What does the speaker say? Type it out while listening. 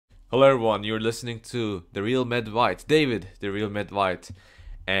Hello everyone, you're listening to The Real Med White, David, The Real Med White,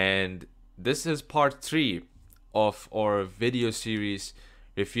 and this is part 3 of our video series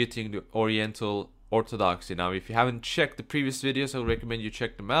refuting the Oriental Orthodoxy. Now, if you haven't checked the previous videos, I would recommend you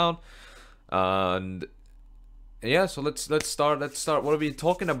check them out. And yeah, so let's start. What are we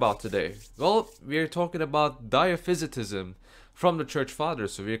talking about today? Well, we're talking about Dyophysitism from the Church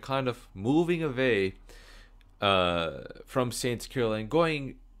Fathers. So we're kind of moving away from Saint Cyril and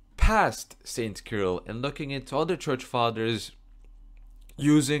going past Saint Cyril and looking into other church fathers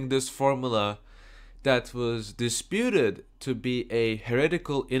using this formula that was disputed to be a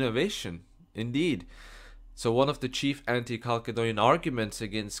heretical innovation indeed. So one of the chief anti-Chalcedonian arguments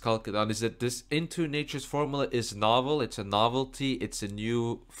against Chalcedon is that this into nature's formula is novel, it's a novelty, it's a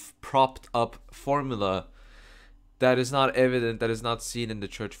new propped up formula that is not evident, that is not seen in the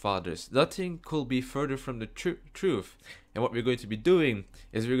church fathers. Nothing could be further from the truth. And what we're going to be doing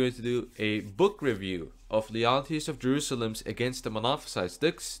is we're going to do a book review of Leontius of Jerusalem's Against the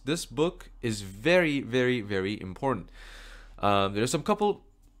Monophysites. This book is very, very, very important. There's some couple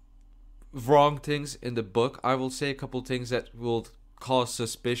wrong things in the book. I will say a couple things that will cause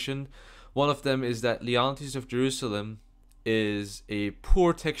suspicion. One of them is that Leontius of Jerusalem is a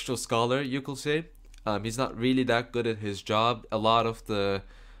poor textual scholar, you could say. He's not really that good at his job. A lot of the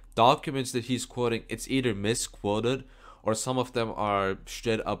documents that he's quoting, it's either misquoted or some of them are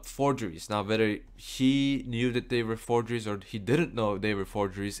straight up forgeries. Now, whether he knew that they were forgeries or he didn't know they were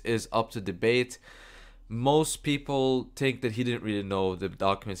forgeries is up to debate. Most people think that he didn't really know the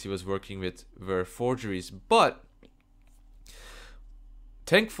documents he was working with were forgeries. But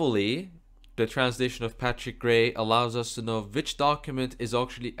thankfully, the translation of Patrick Gray allows us to know which document is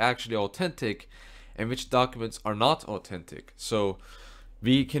actually authentic and which documents are not authentic. So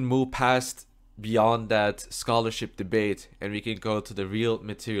we can move past beyond that scholarship debate and we can go to the real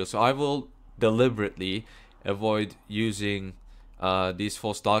material. So I will deliberately avoid using these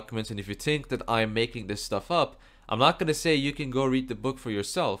false documents, and if you think that I'm making this stuff up, I'm not going to say you can go read the book for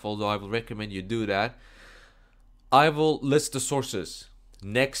yourself, although I will recommend you do that. I will list the sources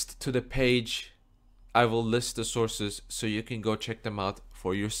next to the page. I will list the sources so you can go check them out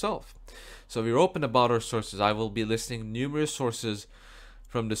for yourself. So we're open about our sources. I will be listing numerous sources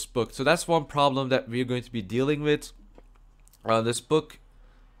from this book. So that's one problem that we're going to be dealing with. This book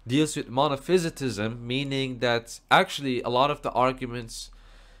deals with monophysitism, meaning that actually a lot of the arguments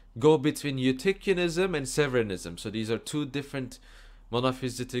go between Eutychianism and Severianism. So these are two different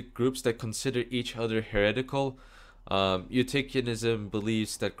monophysitic groups that consider each other heretical. Eutychianism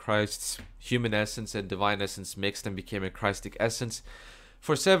believes that Christ's human essence and divine essence mixed and became a Christic essence.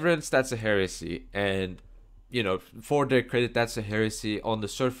 For Severians, that's a heresy, and you know, for their credit, that's a heresy. On the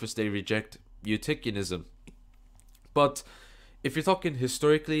surface, they reject Eutychianism. But if you're talking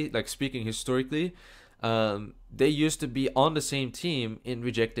historically, like speaking historically, they used to be on the same team in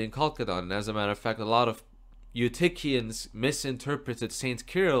rejecting Chalcedon. And as a matter of fact, a lot of Eutychians misinterpreted Saint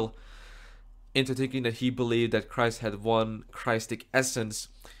Cyril into thinking that he believed that Christ had one Christic essence,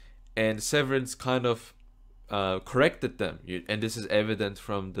 and Severians kind of corrected them, and this is evident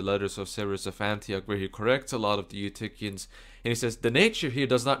from the letters of Severus of Antioch, where he corrects a lot of the Eutychians, and he says the nature here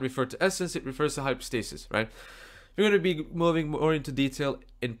does not refer to essence, it refers to hypostasis, right? We're going to be moving more into detail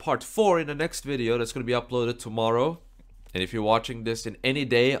in part 4 in the next video that's going to be uploaded tomorrow. And if you're watching this in any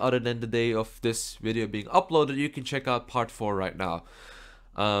day other than the day of this video being uploaded, you can check out part 4 right now.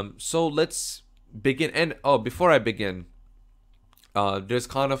 So let's begin. And before I begin, there's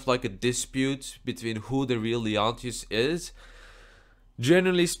kind of like a dispute between who the real Leontius is.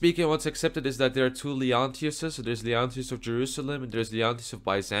 Generally speaking, what's accepted is that there are two Leontiuses. So there's Leontius of Jerusalem and there's Leontius of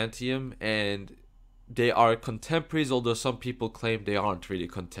Byzantium, and they are contemporaries, although some people claim they aren't really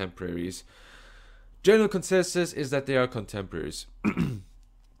contemporaries. General consensus is that they are contemporaries.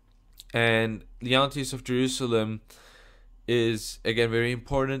 And Leontius of Jerusalem is, again, very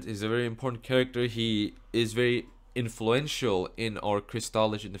important. He's a very important character. He is very influential in our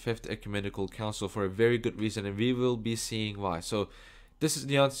Christology in the Fifth Ecumenical Council for a very good reason, and we will be seeing why. So this is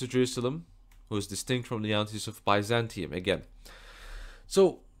Leontius of Jerusalem, who is distinct from Leontius of Byzantium again.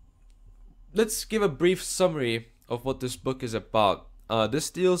 So let's give a brief summary of what this book is about. This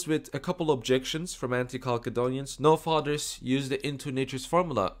deals with a couple objections from anti-Chalcedonians. No fathers use the into nature's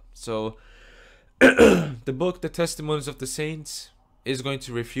formula. So the book, The Testimonies of the Saints, is going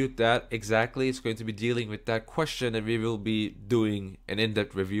to refute that exactly. It's going to be dealing with that question, and we will be doing an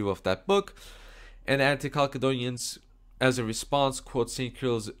in-depth review of that book. And anti-Chalcedonians, as a response, quote St.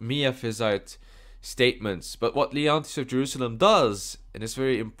 Cyril's Miaphysite statements. But what Leontius of Jerusalem does, and it's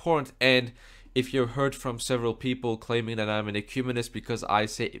very important, and if you've heard from several people claiming that I'm an ecumenist because I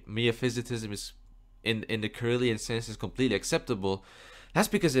say Miaphysitism is, in the Cyrillian sense, is completely acceptable, that's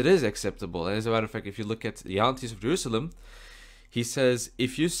because it is acceptable. And as a matter of fact, if you look at Leontius of Jerusalem, he says,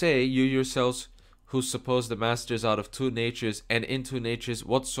 if you say you yourselves who suppose the master is out of two natures and in two natures,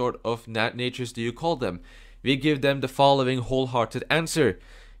 what sort of natures do you call them? We give them the following wholehearted answer.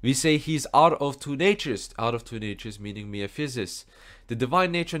 We say he's out of two natures meaning Miaphysis, the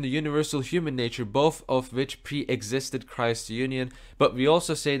divine nature and the universal human nature, both of which pre-existed Christ's union, but we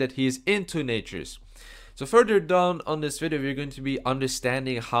also say that he is in two natures. So further down on this video, we're going to be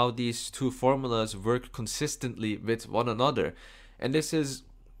understanding how these two formulas work consistently with one another. And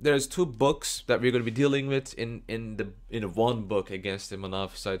there's two books that we're going to be dealing with in one book against the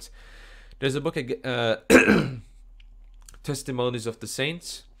Monophysites. There's a book, Testimonies of the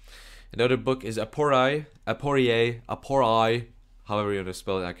Saints. Another book is Aporai, however you want to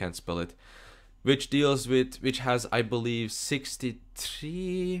spell it, I can't spell it, which has, I believe,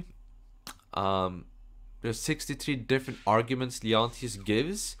 63, there's 63 different arguments Leontius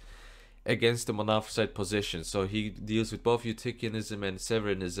gives against the Monophysite position. So he deals with both Eutychianism and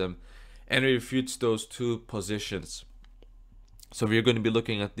Severianism, and he refutes those two positions. So we're going to be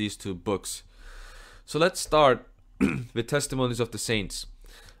looking at these two books. So let's start with Testimonies of the Saints.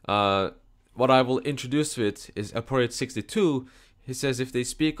 What I will introduce with is Aporia 62. He says, if they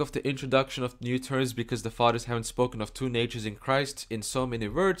speak of the introduction of new terms because the fathers haven't spoken of two natures in Christ in so many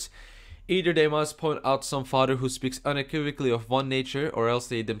words, either they must point out some father who speaks unequivocally of one nature, or else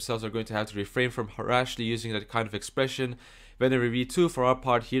they themselves are going to have to refrain from rashly using that kind of expression. Whenever we too, for our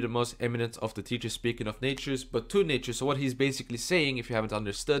part, hear the most eminent of the teachers speaking of natures, but two natures. So what he's basically saying, if you haven't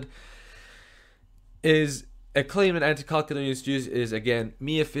understood, is a claim that anti-Chalcedonians use is, again,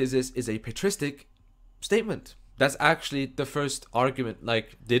 Miaphysis is a patristic statement. That's actually the first argument.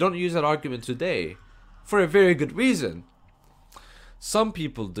 Like, they don't use that argument today for a very good reason. Some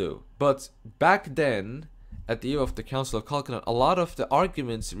people do, but back then, at the eve of the Council of Chalcedon, a lot of the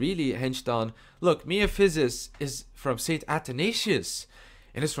arguments really hinged on, look, Miaphysis is from Saint Athanasius,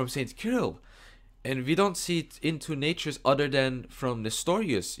 and it's from Saint Cyril, and we don't see it in two natures other than from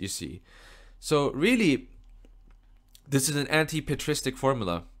Nestorius, you see. So really, this is an anti-patristic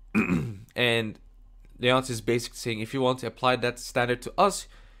formula, and Leontius is basically saying, if you want to apply that standard to us,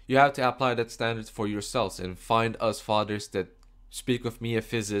 you have to apply that standard for yourselves and find us fathers that speak of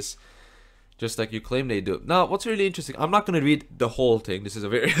Miaphysis just like you claim they do. Now, what's really interesting, I'm not going to read the whole thing. This is a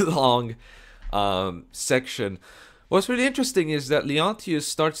very long section. What's really interesting is that Leontius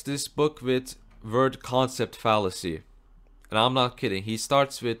starts this book with word concept fallacy. And I'm not kidding. He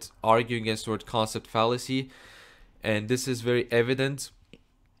starts with arguing against word concept fallacy. And this is very evident.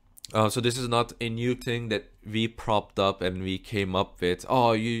 So this is not a new thing that we propped up and we came up with.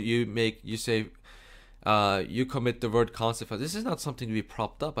 Oh, you say you commit the word concept. This is not something we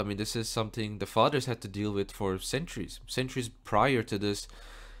propped up. I mean, this is something the fathers had to deal with for centuries prior to this.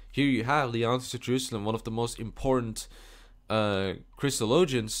 Here you have Leontius of Jerusalem, one of the most important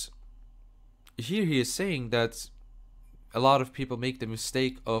Christologians. Here he is saying that a lot of people make the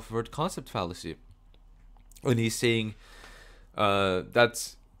mistake of word concept fallacy, when he's saying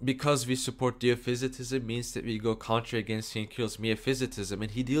that because we support Dyophysitism means that we go contrary against St. Cyril's Miaphysitism,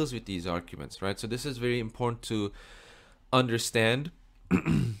 and he deals with these arguments, right? So this is very important to understand.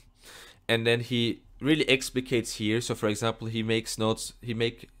 And then he really explicates here. So for example, he makes notes. He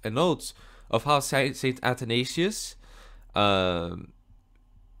make a note of how Saint Athanasius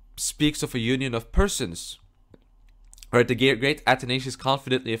speaks of a union of persons. Right, the great Athanasius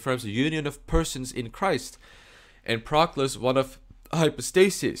confidently affirms a union of persons in Christ, and Proclus one of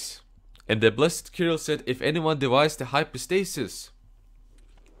hypostasis. And the blessed Cyril said, if anyone divides the hypostasis.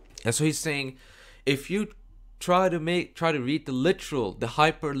 And so he's saying, if you try to read the literal, the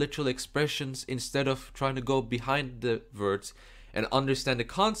hyper literal expressions instead of trying to go behind the words and understand the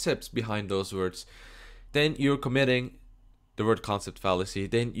concepts behind those words, then you're committing the word concept fallacy.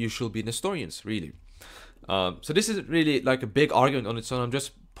 Then you should be Nestorians, really. So this is really like a big argument on its own. I'm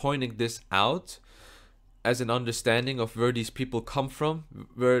just pointing this out as an understanding of where these people come from,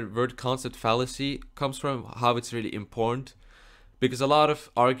 where word concept fallacy comes from, how it's really important. Because a lot of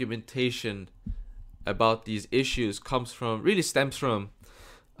argumentation about these issues stems from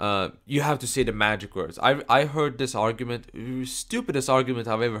you have to say the magic words. I heard this argument, stupidest argument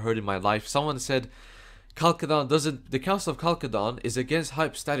I've ever heard in my life. Someone said the Council of Chalcedon is against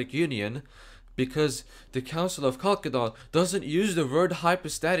hypostatic union because the Council of Chalcedon doesn't use the word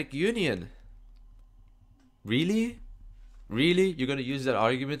hypostatic union. Really? Really? You're going to use that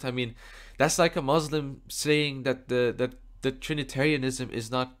argument? I mean, that's like a Muslim saying that the Trinitarianism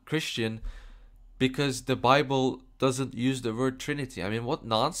is not Christian because the Bible doesn't use the word Trinity. I mean, what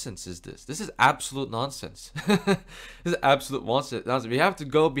nonsense is this? This is absolute nonsense. This is absolute nonsense. We have to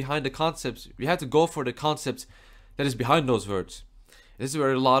go behind the concepts. We have to go for the concepts that is behind those words. This is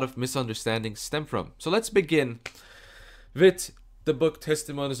where a lot of misunderstandings stem from. So let's begin with the book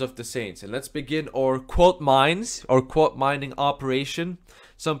Testimonies of the Saints, and let's begin our quote mining operation.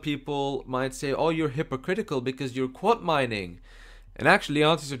 Some people might say, oh, you're hypocritical because you're quote mining. And actually,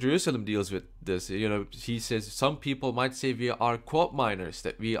 Leontius of Jerusalem deals with this. You know, he says some people might say we are quote miners,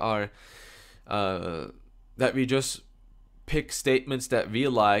 that we are, that we just pick statements that we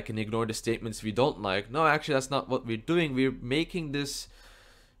like and ignore the statements we don't like. No, actually, that's not what we're doing. We're making this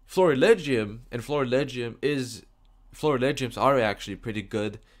florilegium, and florilegiums are actually pretty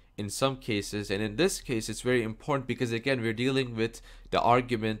good in some cases, and in this case it's very important because again we're dealing with the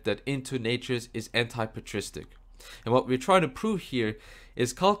argument that into natures is anti-patristic. And what we're trying to prove here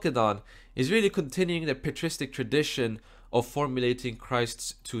is Chalcedon is really continuing the patristic tradition of formulating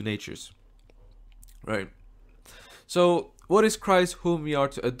Christ's two natures. Right. So what is Christ whom we are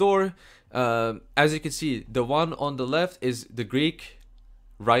to adore? As you can see, the one on the left is the Greek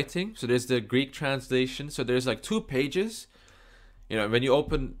writing. So there's the Greek translation. So there's like 2 pages. You know, when you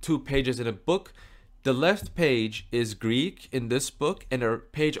open 2 pages in a book, the left page is Greek in this book, and the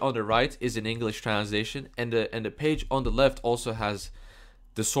page on the right is an English translation, and the page on the left also has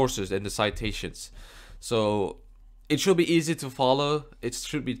the sources and the citations. So it should be easy to follow. It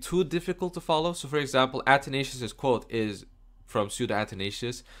should be too difficult to follow. So for example, Athanasius' quote is from Pseudo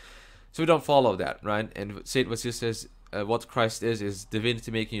Athanasius. So we don't follow that, right? And Saint Vasil says what Christ is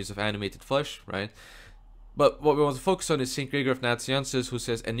divinity making use of animated flesh, right? But what we want to focus on is St. Gregor of Nazianzus, who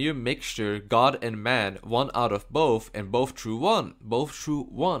says, a new mixture, God and man, one out of both, and both true one, both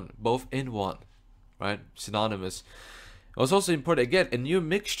in one, right? Synonymous. It was also important, again, a new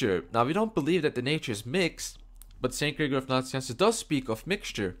mixture. Now, we don't believe that the nature is mixed, but St. Gregor of Nazianzus does speak of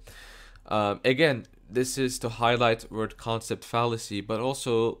mixture. Again, this is to highlight word concept fallacy, but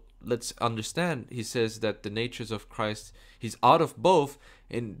also let's understand, he says that the natures of Christ, he's out of both,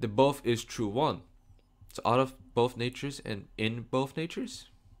 and the both is true one. So out of both natures and in both natures?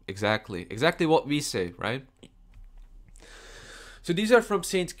 Exactly what we say, right? So these are from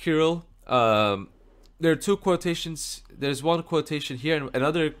Saint Kirill. There are 2 quotations. There's one quotation here and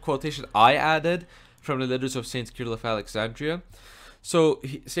another quotation I added from the letters of Saint Kirill of Alexandria. So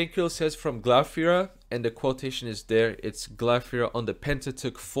Saint Kirill says from Glaphyra, and the quotation is there. It's Glaphyra on the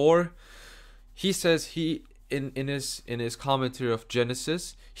Pentateuch 4. He says in his commentary of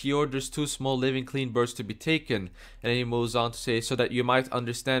Genesis, he orders 2 small living clean birds to be taken, and then he moves on to say, so that you might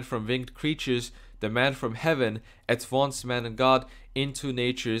understand from winged creatures the man from heaven, at once man and God, in 2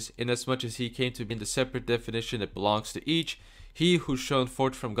 natures, inasmuch as he came to be in the separate definition that belongs to each. He who shone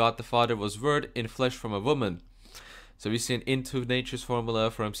forth from God the Father was Word in flesh from a woman. So we see an in 2 natures formula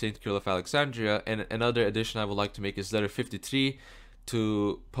from Saint Kirill of Alexandria, and another addition I would like to make is letter 53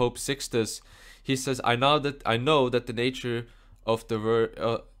 to Pope Sixtus. He says, I know that the nature of the word,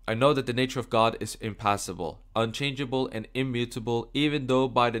 I know that the nature of God is impassible, unchangeable, and immutable, even though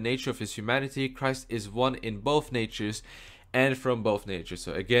by the nature of his humanity, Christ is one in both natures and from both natures.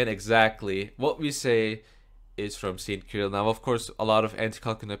 So again, exactly what we say is from Saint Kirill. Now, of course, a lot of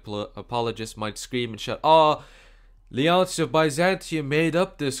anti-Chalcedon apologists might scream and shout, oh, Leontius of Byzantium made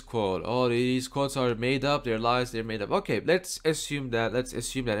up this quote. Oh, these quotes are made up, they're lies, they're made up. Okay, let's assume that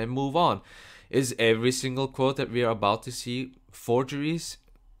and move on. Is every single quote that we are about to see forgeries?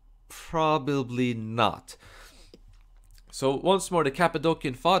 Probably not. So once more, the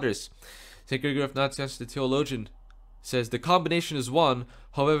Cappadocian Fathers, St. Gregor of Nazianzus, the theologian, says the combination is one,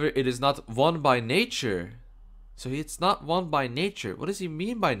 however it is not one by nature. So it's not one by nature. What does he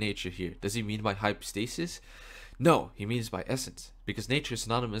mean by nature here? Does he mean by hypostasis? No, he means by essence, because nature is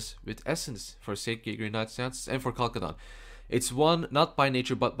synonymous with essence for St. Gregor of Nazianzus and for Chalcedon. It's one not by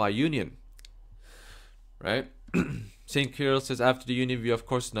nature but by union. Right? St. Kirill says, after the union, we of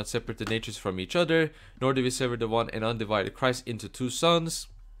course do not separate the natures from each other, nor do we sever the one and undivided Christ into 2 sons.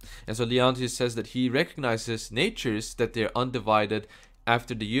 And so Leontius says that he recognizes natures, that they're undivided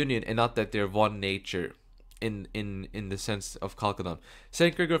after the union, and not that they're one nature in the sense of Chalcedon.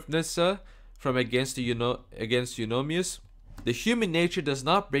 St. Gregor of Nyssa, from against Eunomius, the human nature does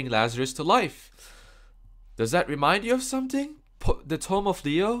not bring Lazarus to life. Does that remind you of something? The Tome of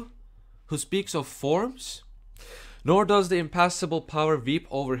Leo, who speaks of forms? Nor does the impassible power weep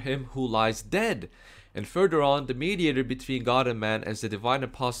over him who lies dead. And further on, the mediator between God and man, as the divine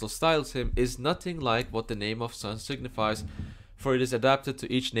apostle styles him, is nothing like what the name of Son signifies, for it is adapted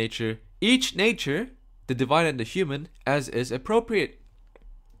to each nature, the divine and the human, as is appropriate.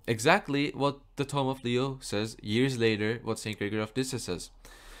 Exactly what the tome of Leo says years later what St. Gregory of Nyssa says.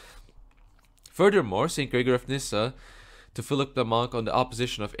 Furthermore, St. Gregory of Nyssa, to Philip the monk on the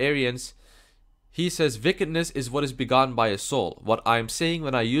opposition of Arians, he says, wickedness is what is begotten by a soul. What I am saying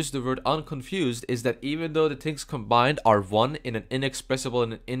when I use the word unconfused is that even though the things combined are one in an inexpressible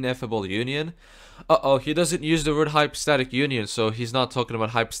and ineffable union, he doesn't use the word hypostatic union, so he's not talking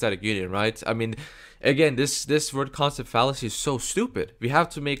about hypostatic union, right? I mean, again, this word concept fallacy is so stupid. We have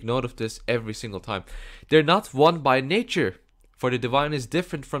to make note of this every single time. They're not one by nature, for the divine is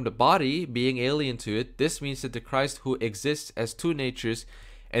different from the body, being alien to it. This means that the Christ who exists as two natures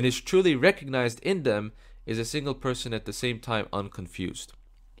and is truly recognized in them is a single person at the same time unconfused.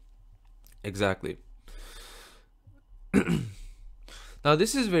 Exactly. Now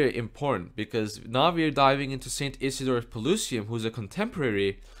this is very important because now we're diving into Saint Isidore of Pelusium, who's a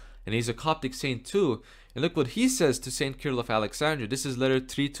contemporary, and he's a Coptic saint too. And look what he says to Saint Cyril of Alexandria. This is letter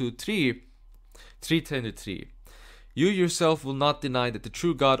 323, 310-3. You yourself will not deny that the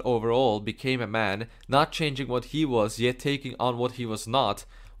true God over all became a man, not changing what he was, yet taking on what he was not,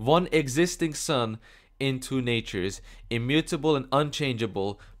 one existing Son in two natures, immutable and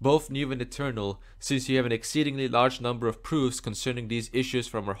unchangeable, both new and eternal, since you have an exceedingly large number of proofs concerning these issues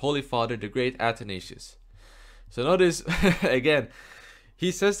from our Holy Father, the great Athanasius. So notice, again,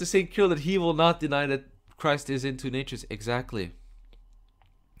 he says to St. Cyril that he will not deny that Christ is in two natures. Exactly.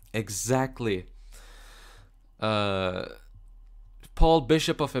 Exactly. Paul,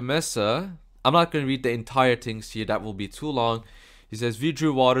 Bishop of Emesa, I'm not going to read the entire things here, that will be too long. He says, we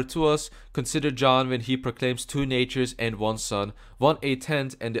drew water to us. Consider John when he proclaims two natures and one Son, one a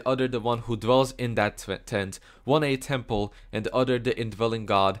tent and the other the one who dwells in that tent, one a temple and the other the indwelling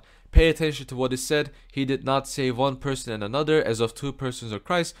God. Pay attention to what is said. He did not say one person and another as of two persons of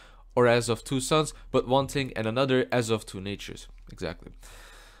Christ or as of two sons, but one thing and another as of two natures. Exactly.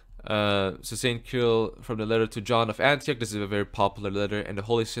 So St. Cyril from the letter to John of Antioch, this is a very popular letter, and the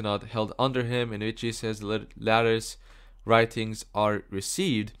Holy Synod held under him, in which he says the latter's writings are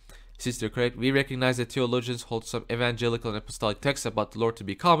received. Since they're correct, we recognize that theologians hold some evangelical and apostolic texts about the Lord to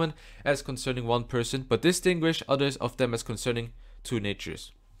be common as concerning one person, but distinguish others of them as concerning two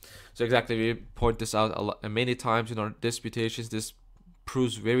natures. So exactly, we point this out many times in our disputations. This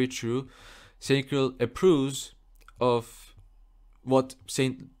proves very true. St. Cyril approves of what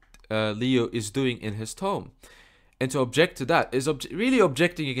St. Leo is doing in his tome, and to object to that is really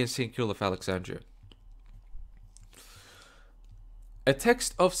objecting against St. Cyril of Alexandria. A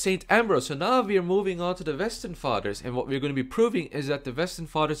text of St. Ambrose. So now we are moving on to the Western Fathers, and what we're going to be proving is that the Western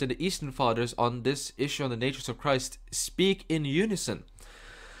Fathers and the Eastern Fathers on this issue on the natures of Christ speak in unison.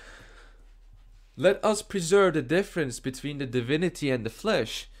 Let us preserve the difference between the divinity and the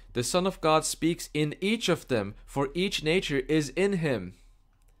flesh. The Son of God speaks in each of them, for each nature is in him.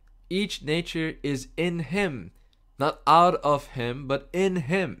 Each nature is in him, not out of him, but in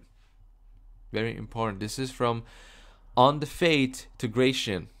him. Very important. This is from On the Faith to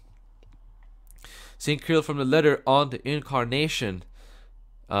Gratian. St. Cyril from the letter on the Incarnation,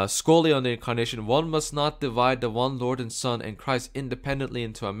 Scholae on the Incarnation. One must not divide the one Lord and Son and Christ independently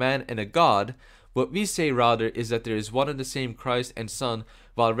into a man and a God. What we say rather is that there is one and the same Christ and Son,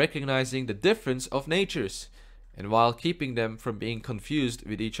 while recognizing the difference of natures, and while keeping them from being confused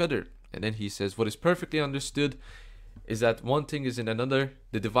with each other. And then he says, what is perfectly understood is that one thing is in another,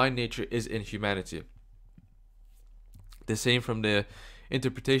 the divine nature is in humanity. The same from the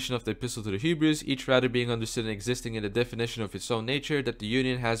interpretation of the Epistle to the Hebrews, each rather being understood and existing in the definition of its own nature, that the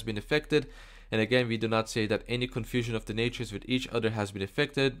union has been effected. And again, we do not say that any confusion of the natures with each other has been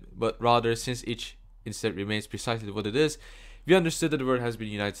effected, but rather, since each instead remains precisely what it is, we understood that the word has been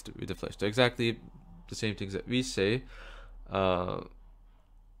united with the flesh. So exactly the same things that we say.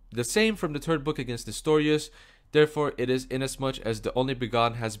 The same from the third book against Nestorius. Therefore, it is inasmuch as the only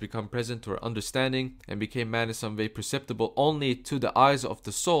begotten has become present to our understanding and became man in some way perceptible only to the eyes of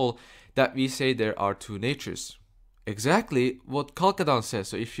the soul, that we say there are two natures. Exactly what Chalcedon says.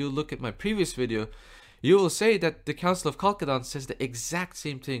 So if you look at my previous video, you will say that the Council of Chalcedon says the exact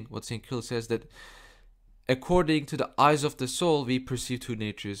same thing what St. Cyril says, that according to the eyes of the soul, we perceive two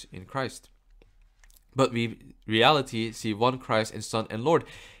natures in Christ. But we, reality, see one Christ and Son and Lord.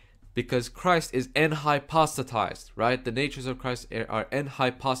 Because Christ is enhypostatized, right? The natures of Christ are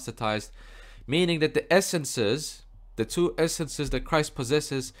enhypostatized, meaning that the essences, the two essences that Christ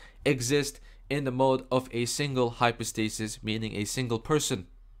possesses, exist in the mode of a single hypostasis, meaning a single person.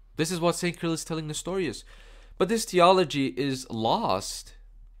 This is what St. Cyril is telling Nestorius. But this theology is lost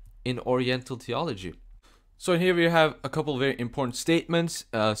in Oriental theology. So here we have a couple of very important statements.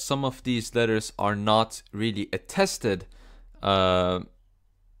 Some of these letters are not really attested, but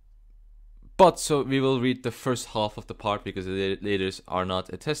But so we will read the first half of the part because the letters are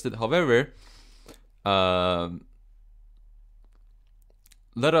not attested. However,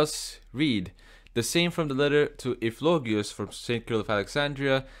 let us read the same from the letter to Euphlogius from St. Cyril of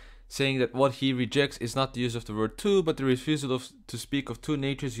Alexandria, saying that what he rejects is not the use of the word two, but the refusal to speak of two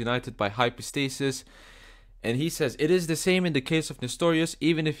natures united by hypostasis. And he says, it is the same in the case of Nestorius,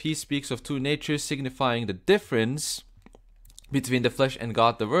 even if he speaks of two natures signifying the difference between the flesh and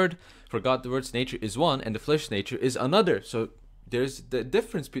God the Word. For God the Word's nature is one, and the flesh nature is another. So there's the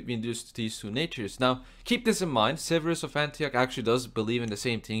difference between these two natures. Now, keep this in mind. Severus of Antioch actually does believe in the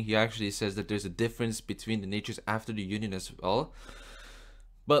same thing. He actually says that there's a difference between the natures after the union as well.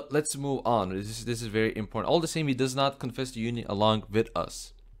 But let's move on. This is very important. All the same, he does not confess the union along with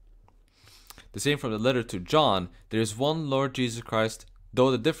us. The same from the letter to John. There is one Lord Jesus Christ,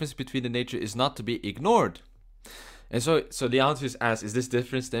 though the difference between the nature is not to be ignored. And so Leontius asks, is this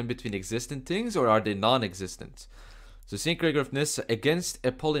difference then between existent things, or are they non-existent? So St. Gregor of Nyssa, against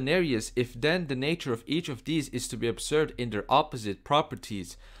Apollinarius, if then the nature of each of these is to be observed in their opposite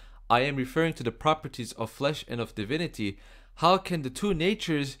properties, I am referring to the properties of flesh and of divinity, how can the two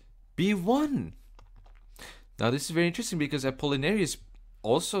natures be one? Now this is very interesting because Apollinarius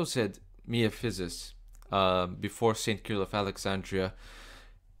also said mia physis before St. Cyril of Alexandria.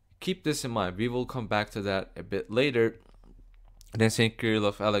 Keep this in mind. We will come back to that a bit later. And then St. Cyril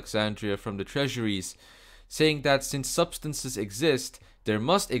of Alexandria from the Treasuries, saying that since substances exist, there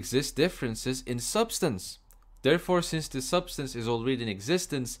must exist differences in substance. Therefore, since the substance is already in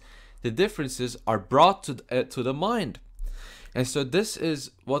existence, the differences are brought to the mind. And so this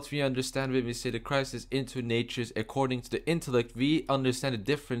is what we understand when we say that Christ is into natures according to the intellect. We understand the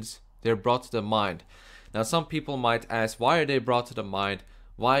difference, they're brought to the mind. Now some people might ask, why are they brought to the mind?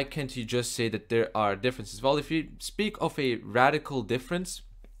 Why can't you just say that there are differences? Well, if you speak of a radical difference,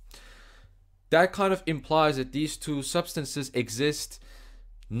 that kind of implies that these two substances exist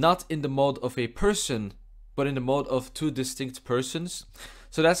not in the mode of a person, but in the mode of two distinct persons.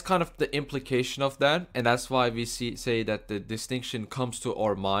 So that's kind of the implication of that, and that's why we say that the distinction comes to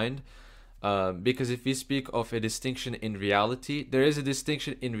our mind. Because if we speak of a distinction in reality, there is a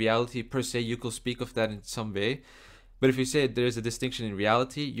distinction in reality per se. You could speak of that in some way. But if you say there is a distinction in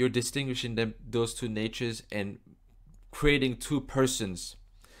reality, you're distinguishing those two natures and creating two persons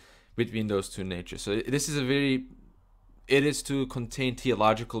between those two natures. So this is it is to contain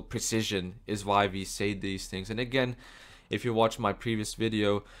theological precision is why we say these things. And again, if you watch my previous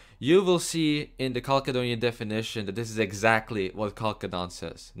video, you will see in the Chalcedonian definition that this is exactly what Chalcedon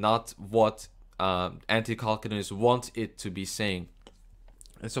says, not what anti-Chalcedonians want it to be saying.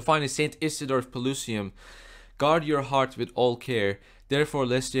 And so finally, Saint Isidore of Pelusium, guard your heart with all care, therefore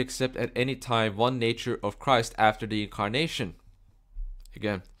lest you accept at any time one nature of Christ after the incarnation.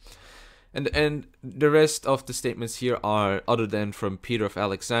 Again. And the rest of the statements here are, other than from Peter of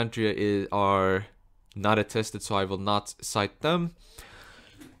Alexandria, are not attested, so I will not cite them.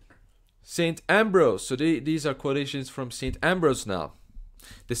 Saint Ambrose, so these are quotations from Saint Ambrose now.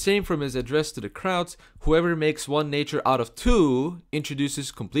 The same from his address to the crowds, whoever makes one nature out of two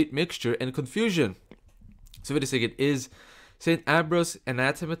introduces complete mixture and confusion. So wait a second, is Saint Ambrose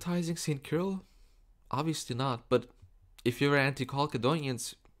anathematizing Saint Cyril? Obviously not, but if you're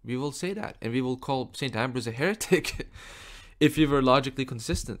anti-Chalcedonians, we will say that, and we will call Saint Ambrose a heretic if you were logically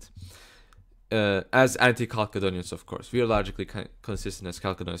consistent. As anti-Chalcedonians, of course. We are logically consistent as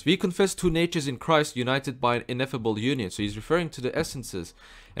Chalcedonians. We confess two natures in Christ united by an ineffable union. So he's referring to the essences,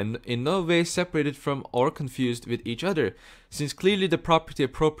 and in no way separated from or confused with each other, since clearly the property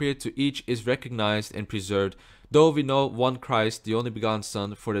appropriate to each is recognized and preserved, though we know one Christ, the only begotten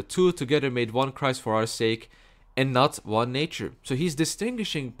Son, for the two together made one Christ for our sake, and not one nature. So he's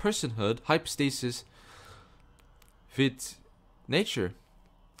distinguishing personhood, hypostasis, with nature.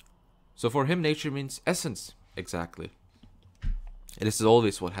 So for him, nature means essence, exactly. And this is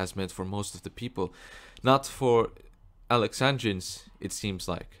always what has meant for most of the people. Not for Alexandrians, it seems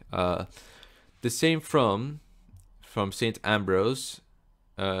like. The same from St. Ambrose,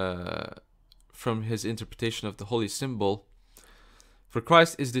 from his interpretation of the holy symbol. For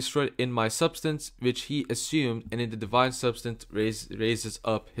Christ is destroyed in my substance, which he assumed, and in the divine substance raises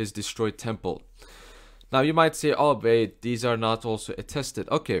up his destroyed temple. Now you might say, oh wait, these are not also attested.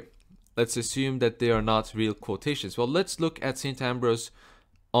 Okay, let's assume that they are not real quotations. Well, let's look at St. Ambrose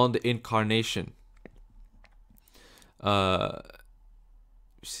on the incarnation. Yeah,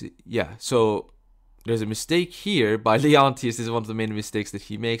 so there's a mistake here by Leontius. This is one of the main mistakes that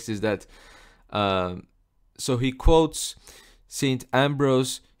he makes, is that so he quotes St.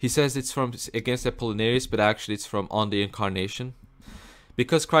 Ambrose. He says it's from against Apollinarius, but actually it's from On the Incarnation.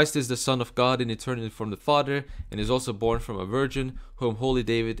 Because Christ is the Son of God in eternity from the Father, and is also born from a virgin, whom holy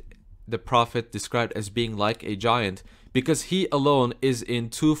David the prophet described as being like a giant, because he alone is in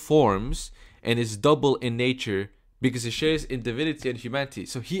two forms and is double in nature, because he shares in divinity and humanity.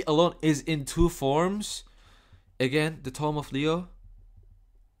 So he alone is in two forms. Again, the Tome of Leo,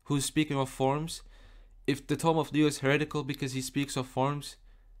 who's speaking of forms. If the Tome of Leo is heretical because he speaks of forms,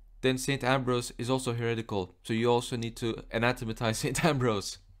 then Saint Ambrose is also heretical. So you also need to anathematize Saint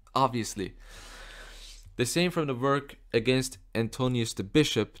Ambrose, obviously. The same from the work against Antonius the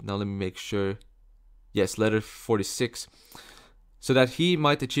bishop. Now let me make sure. Yes, letter 46. So that he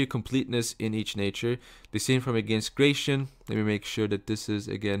might achieve completeness in each nature. The same from against Gratian. Let me make sure that this is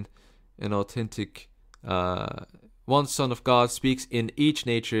again an authentic. One Son of God speaks in each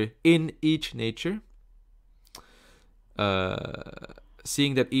nature. In each nature.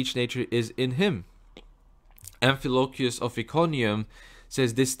 Seeing that each nature is in him. Amphilochius of Iconium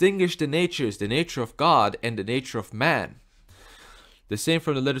says, distinguish the natures, the nature of God and the nature of man. The same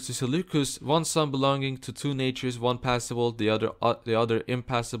from the letter to Seleucus, one son belonging to two natures, one passible, the other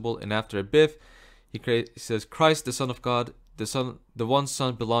impassible, and after a bit, he says, Christ, the Son of God, the one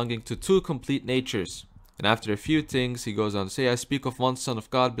Son belonging to two complete natures. And after a few things, he goes on to say, I speak of one Son of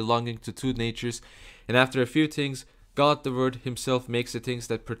God belonging to two natures, and after a few things, God the Word himself makes the things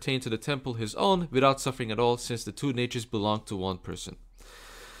that pertain to the temple his own without suffering at all, since the two natures belong to one person.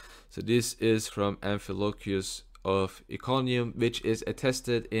 So this is from Amphilochius of Iconium, which is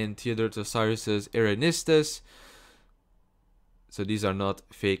attested in Theodoret of Cyrus's Eranistes. So these are not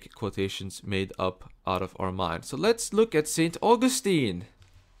fake quotations made up out of our mind. So let's look at St. Augustine.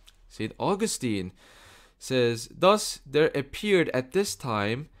 St. Augustine says, thus there appeared at this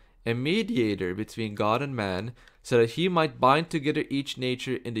time a mediator between God and man, so that he might bind together each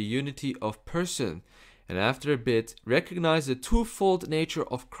nature in the unity of person, and after a bit recognize the twofold nature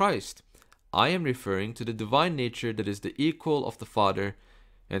of Christ. I am referring to the divine nature that is the equal of the Father,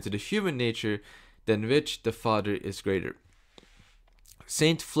 and to the human nature than which the Father is greater.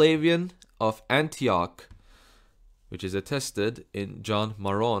 Saint Flavian of Antioch, which is attested in John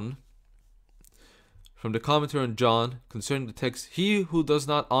Maron, from the commentary on John concerning the text, he who does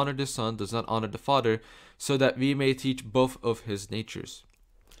not honor the Son does not honor the Father, so that we may teach both of his natures.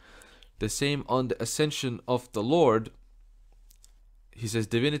 The same on the ascension of the Lord. He says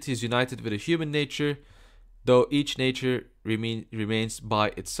divinity is united with a human nature, though each nature remains by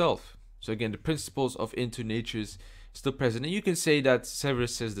itself. So again, the principles of into natures still present. And you can say that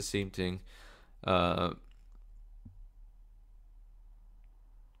Severus says the same thing.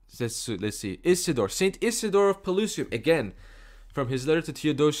 Let's see. Isidore, Saint Isidore of Pelusium, again, from his letter to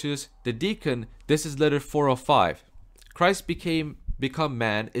Theodosius the deacon, this is letter 405. Christ become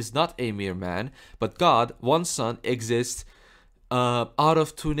man is not a mere man, but God, one Son, exists out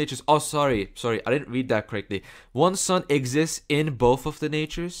of two natures. Oh, sorry, I didn't read that correctly. One Son exists in both of the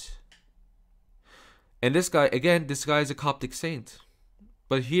natures. And this guy is a Coptic saint.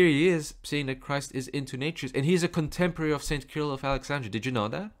 But here he is saying that Christ is in two natures, and he's a contemporary of Saint Cyril of Alexandria. Did you know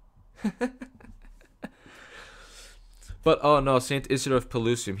that? But oh no, Saint Isidore of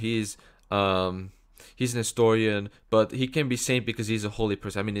Pelusium, he's an historian, but he can be saint because he's a holy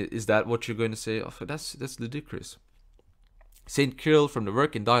person. I mean, is that what you're going to say? Oh, that's ludicrous. Saint Cyril, from the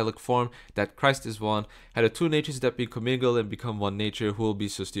work in dialogue form that Christ is one, had the two natures that be commingled and become one nature. Who will be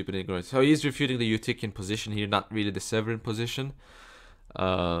so stupid and ignorant? So he's refuting the Eutychian position here, not really the Severan position.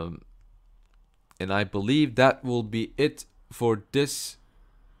 And I believe that will be it for this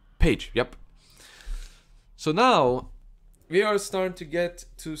page. Yep. So now we are starting to get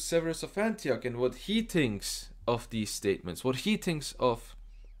to Severus of Antioch and what he thinks of these statements, what he thinks of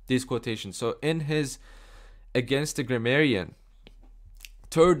these quotations. So in his Against the Grammarian,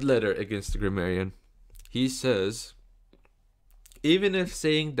 third letter against the Grammarian, he says, even if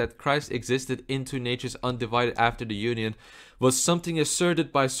saying that Christ existed in two natures undivided after the union was something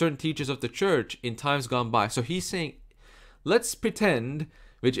asserted by certain teachers of the church in times gone by. So he's saying, let's pretend,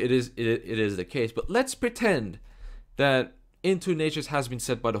 which it is the case, but let's pretend that in two natures has been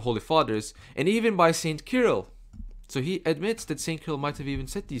said by the Holy Fathers and even by Saint Cyril. So he admits that Saint Cyril might have even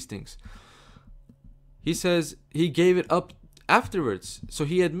said these things. He says he gave it up afterwards. So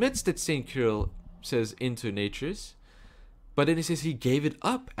he admits that Saint Cyril says in two natures, but then he says he gave it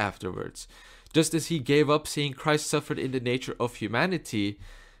up afterwards. Just as he gave up saying Christ suffered in the nature of humanity,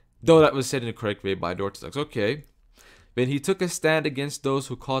 though that was said in the correct way by the Orthodox. Okay. When he took a stand against those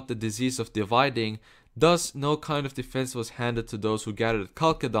who caught the disease of dividing, thus no kind of defense was handed to those who gathered at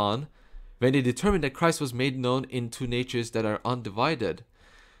Chalcedon, when they determined that Christ was made known in two natures that are undivided.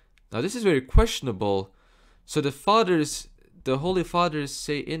 Now this is very questionable. So the fathers the Holy Fathers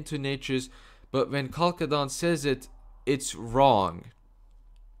say into natures, but when Chalcedon says it, it's wrong.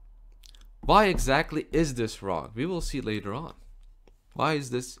 Why exactly is this wrong? We will see later on. Why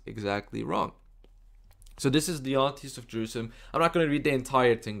is this exactly wrong? So this is Leontius of Jerusalem. I'm not going to read the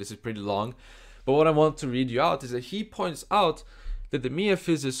entire thing. This is pretty long. But what I want to read you out is that he points out that the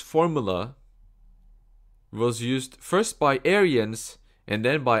Miaphysis formula was used first by Arians and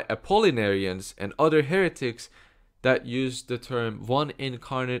then by Apollinarians and other heretics that used the term one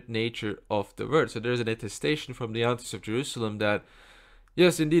incarnate nature of the Word. So there's an attestation from Leontius of Jerusalem that,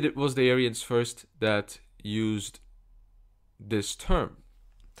 yes, indeed, it was the Arians first that used this term.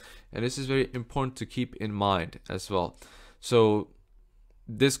 And this is very important to keep in mind as well. So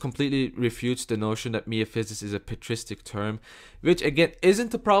this completely refutes the notion that Miaphysis is a patristic term, which again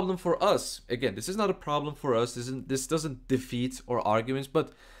isn't a problem for us. Again, this is not a problem for us. This doesn't defeat our arguments,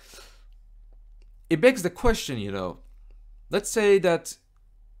 but it begs the question, you know. Let's say that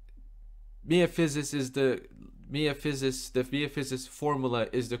Miaphysis is the Miaphysis formula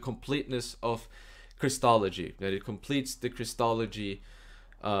is the completeness of Christology, that it completes the Christology,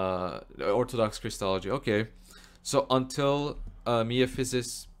 Orthodox Christology. Okay, so until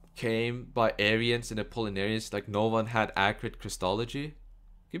Miaphysis came by Arians and Apollinarians, like no one had accurate Christology.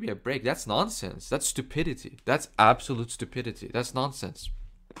 Give me a break. That's nonsense. That's stupidity. That's absolute stupidity. That's nonsense.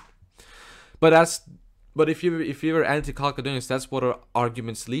 But if you were anti-Chalcedonians, that's what our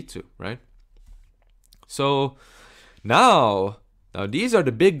arguments lead to, right? So now these are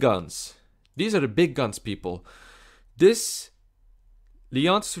the big guns. These are the big guns, people. This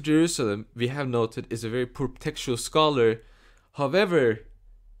Leontius of Jerusalem, we have noted, is a very poor textual scholar. However,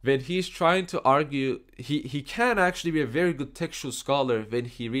 when he's trying to argue, he can actually be a very good textual scholar when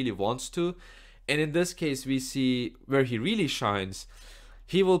he really wants to. And in this case, we see where he really shines.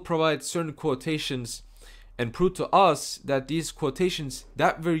 He will provide certain quotations and prove to us that these quotations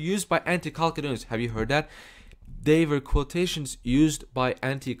that were used by anti-Chalcedonians, have you heard that? They were quotations used by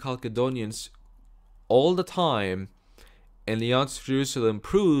anti-Chalcedonians all the time. And Leontius of Jerusalem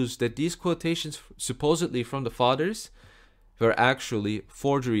proves that these quotations, supposedly from the fathers, were actually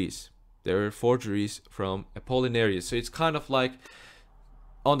forgeries. They were forgeries from Apollinarius. So it's kind of like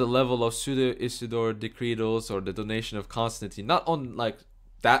on the level of Pseudo-Isidore decretals or the donation of Constantine. Not on like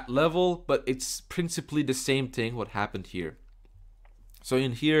that level, but it's principally the same thing what happened here. So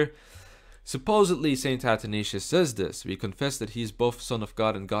in here, supposedly Saint Athanasius says this: we confess that he is both Son of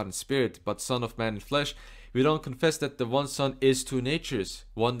God and God in spirit, but Son of man in flesh. We don't confess that the one Son is two natures,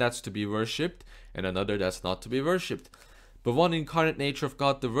 one that's to be worshipped and another that's not to be worshipped, but one incarnate nature of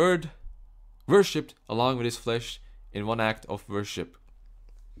God the Word, worshipped along with his flesh in one act of worship.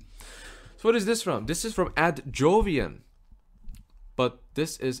 So what is this from? This is from Ad Jovian, but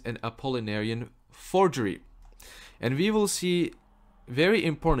this is an Apollinarian forgery. And we will see, very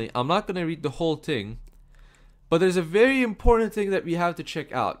importantly, I'm not going to read the whole thing, but there's a very important thing that we have to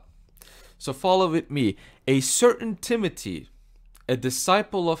check out. So follow with me. A certain Timothy, a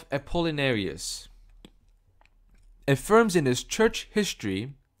disciple of Apollinarius, affirms in his church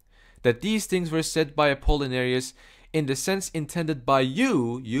history that these things were said by Apollinarius in the sense intended by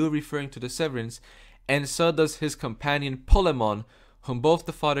you referring to the Severins, and so does his companion Polemon, whom both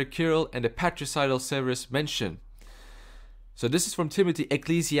the Father Cyril and the patricidal Severus mention. So this is from Timothy,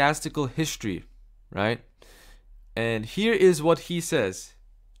 Ecclesiastical History, right? And here is what he says.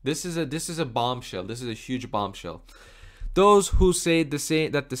 This is a bombshell. This is a huge bombshell. Those who say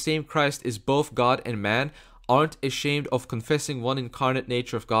that the same Christ is both God and man aren't ashamed of confessing one incarnate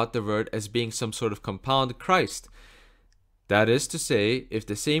nature of God the Word as being some sort of compound Christ. That is to say, if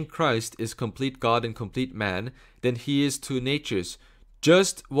the same Christ is complete God and complete man, then he is two natures.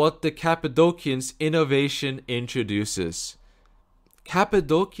 Just what the Cappadocians' innovation introduces.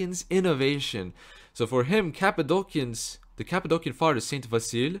 Cappadocians' innovation. So for him, the Cappadocian fathers, Saint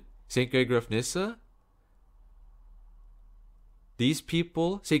Vasile, Saint Gregory of Nyssa, these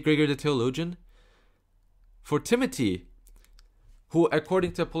people, Saint Gregory the theologian, for Timothy, who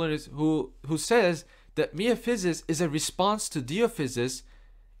according to Apollonius, who says that Miaphysis is a response to Dyophysis,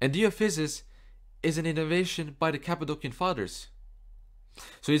 and Dyophysis is an innovation by the Cappadocian fathers.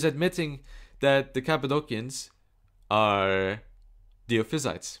 So he's admitting that the Cappadocians are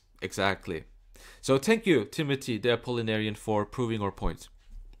Dyophysites. Exactly. So thank you, Timothy the Apollinarian, for proving our point.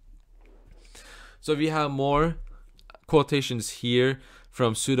 So we have more quotations here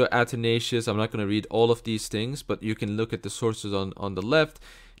from Pseudo-Athanasius. I'm not going to read all of these things, but you can look at the sources on the left.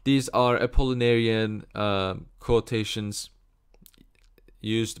 These are Apollinarian quotations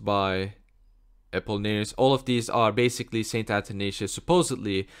used by Apollinarians. All of these are basically Saint Athanasius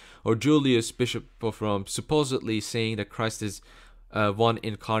supposedly, or Julius, Bishop of Rome, supposedly saying that Christ is one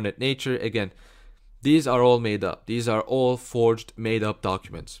incarnate nature. Again, these are all made up. These are all forged, made up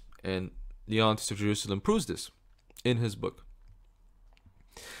documents. And Leontius of Jerusalem proves this in his book.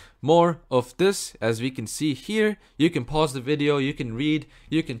 More of this, as we can see here. You can pause the video, you can read,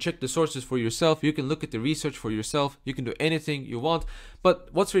 you can check the sources for yourself, you can look at the research for yourself, you can do anything you want. But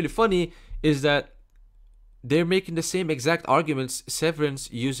what's really funny is that they're making the same exact arguments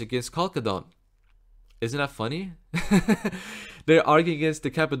Severance used against Chalcedon. Isn't that funny? They're arguing against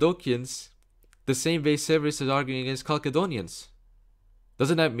the Cappadocians the same way Severus is arguing against Chalcedonians.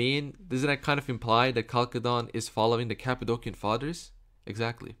 Doesn't that kind of imply that Chalcedon is following the Cappadocian fathers?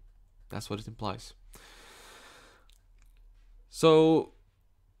 Exactly. That's what it implies. So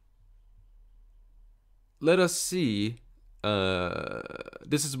let us see.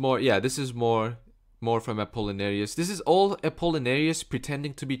 This is more from Apollinarius. This is all Apollinarius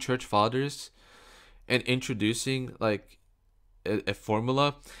pretending to be church fathers and introducing like a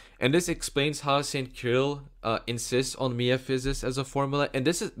formula. And this explains how Saint Kirill insists on miaphysis as a formula. And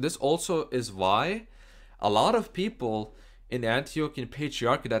this also is why a lot of people in the Antiochian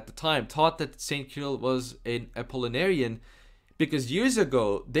Patriarchate at the time taught that Saint Kirill was an Apollinarian, because years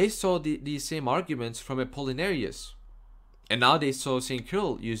ago they saw these same arguments from Apollinarius. And now they saw Saint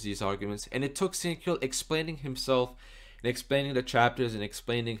Kirill use these arguments, and it took Saint Kirill explaining himself and explaining the chapters and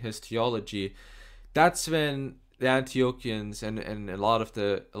explaining his theology. That's when the Antiochians and a lot of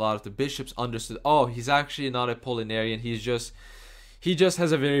the bishops understood, oh, he's actually not Apollinarian, he just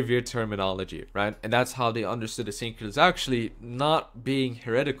has a very weird terminology, right? And that's how they understood that Saint Kirill is actually not being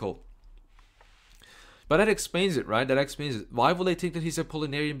heretical. But that explains it, right? That explains it. Why will they think that he's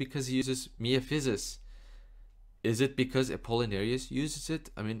Apollinarian? Because he uses miaphysis. Is it because Apollinarius uses it?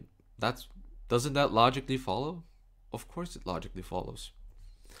 I mean, doesn't that logically follow? Of course it logically follows.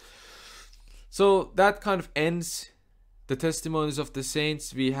 So that kind of ends the testimonies of the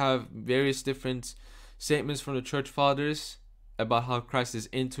saints. We have various different statements from the church fathers about how Christ is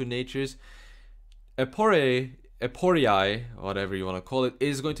in two natures. Aporii, whatever you want to call it,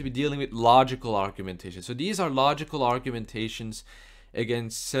 is going to be dealing with logical argumentation. So these are logical argumentations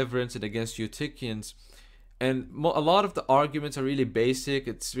against Severance and against Eutychians. And a lot of the arguments are really basic.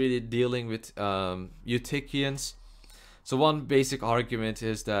 It's really dealing with Eutychians. So one basic argument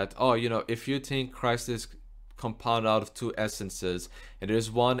is that, if you think Christ is compounded out of two essences, and there's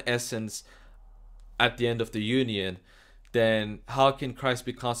one essence at the end of the union, then how can Christ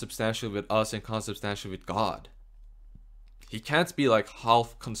be consubstantial with us and consubstantial with God? He can't be like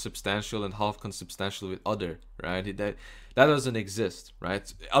half consubstantial and half consubstantial with other, right? That doesn't exist,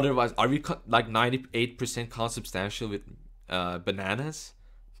 right? Otherwise, are we like 98% consubstantial with bananas?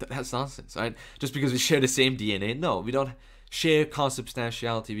 That's nonsense, right? Just because we share the same DNA. No, we don't share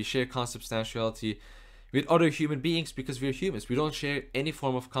consubstantiality. We share consubstantiality with other human beings because we're humans. We don't share any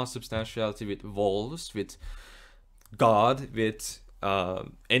form of consubstantiality with wolves, with God, with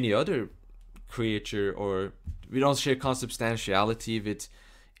any other creature, or we don't share consubstantiality with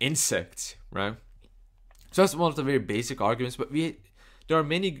insects, right? So that's one of the very basic arguments, but there are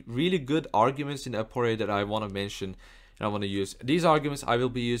many really good arguments in Aporia that I want to mention and I want to use. These arguments I will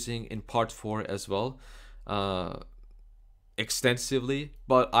be using in part 4 as well, extensively,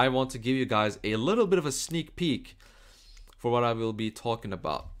 but I want to give you guys a little bit of a sneak peek for what I will be talking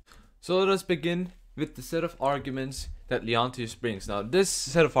about. So let us begin with the set of arguments that Leontius brings. Now, this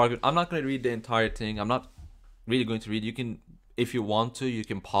set of arguments, I'm not going to read the entire thing. I'm not really going to read. You can, if you want to, you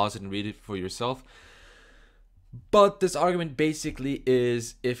can pause it and read it for yourself. But this argument basically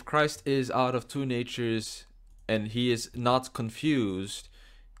is, if Christ is out of two natures and he is not confused,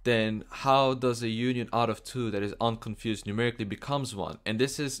 then how does a union out of two that is unconfused numerically becomes one? And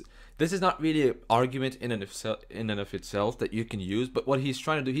this is not really an argument in and of itself that you can use, but what he's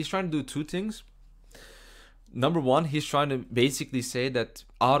trying to do two things. Number one, he's trying to basically say that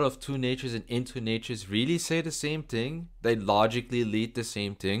out of two natures and into natures really say the same thing. They logically lead the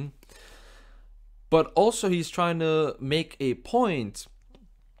same thing. But also he's trying to make a point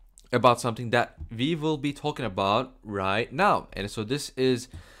about something that we will be talking about right now. And so this is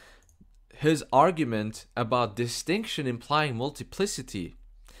his argument about distinction implying multiplicity,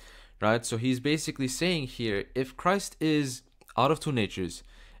 right? So he's basically saying here, if Christ is out of two natures,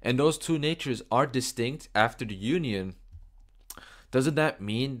 and those two natures are distinct after the union, doesn't that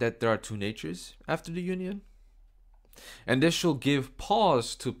mean that there are two natures after the union? And this shall give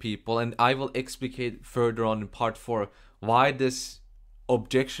pause to people, and I will explicate further on in part 4 why this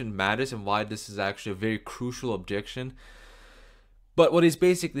objection matters and why this is actually a very crucial objection. But what he's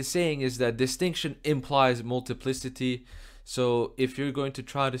basically saying is that distinction implies multiplicity. So if you're going to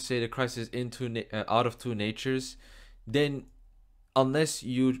try to say that Christ is out of two natures, then unless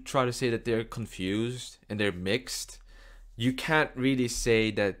you try to say that they're confused and they're mixed, you can't really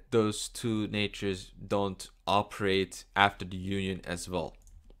say that those two natures don't operate after the union as well.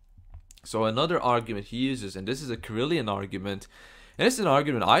 So another argument he uses, and this is a Cyrillian argument, and it's an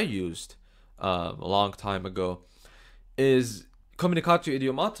argument I used a long time ago, is communicatio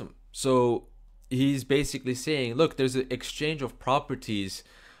idiomatum. So he's basically saying, look, there's an exchange of properties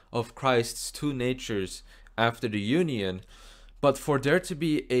of Christ's two natures after the union, but for there to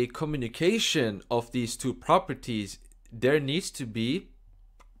be a communication of these two properties, there needs to be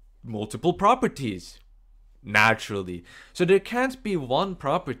multiple properties, naturally. So there can't be one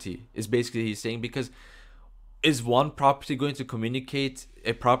property, is basically he's saying, because is one property going to communicate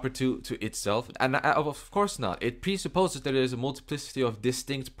a property to itself? And of course not. It presupposes that there is a multiplicity of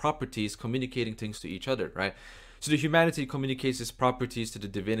distinct properties communicating things to each other, right? So the humanity communicates its properties to the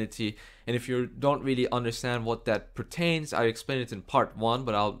divinity, and if you don't really understand what that pertains, I explained it in part 1,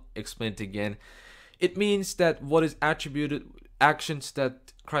 but I'll explain it again. It means that what is attributed, actions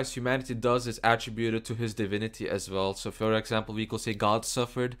that Christ's humanity does, is attributed to his divinity as well. So for example, we could say God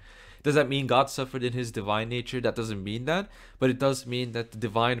suffered. Does that mean God suffered in his divine nature? That doesn't mean that, but it does mean that the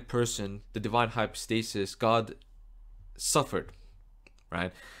divine person, the divine hypostasis, God suffered,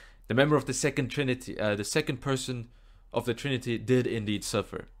 right? The member of the second Trinity, the second person of the Trinity did indeed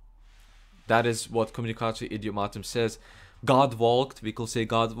suffer. That is what communicatio idiomatum says. God walked, we could say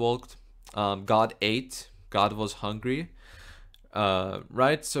God walked. God ate, God was hungry,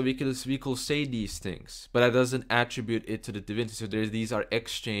 right? So we could say these things, but that doesn't attribute it to the divinity. So these are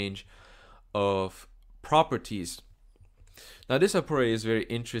exchange of properties. Now this a priori is very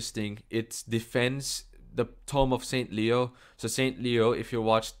interesting. It defends the tome of Saint Leo. So Saint Leo, if you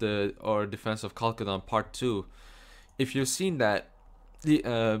watched the Defense of Chalcedon part 2, if you've seen that,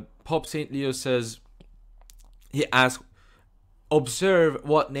 the Pope Saint Leo says, he asks, observe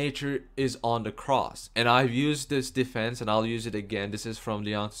what nature is on the cross. And I've used this defense and I'll use it again. This is from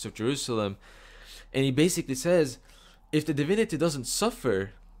the Leontis of Jerusalem. And he basically says, if the divinity doesn't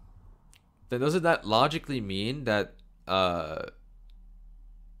suffer, then doesn't that logically mean that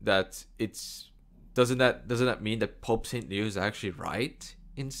doesn't that mean that Pope Saint Leo is actually right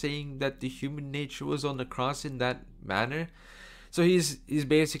in saying that the human nature was on the cross in that manner? So he's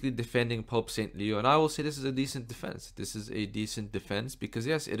basically defending Pope Saint Leo, and I will say this is a decent defense. This is a decent defense because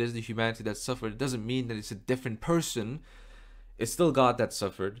yes, it is the humanity that suffered. It doesn't mean that it's a different person. It's still God that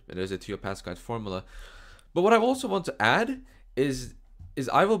suffered. And there's a Theopascite formula. But what I also want to add is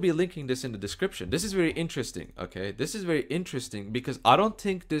I will be linking this in the description. This is very interesting. Okay, this is very interesting because I don't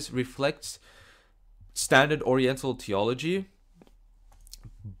think this reflects standard Oriental theology,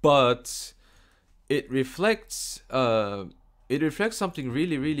 but it reflects something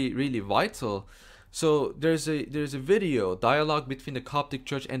really, really, really vital. So there's a video dialogue between the Coptic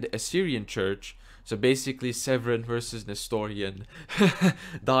Church and the Assyrian Church. So basically Severan versus Nestorian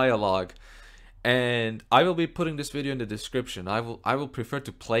dialogue. And I will be putting this video in the description. I will prefer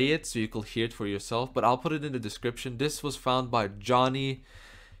to play it so you can hear it for yourself, but I'll put it in the description. This was found by Johnny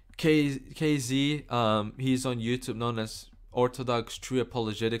KZ. He's on YouTube, known as Orthodox True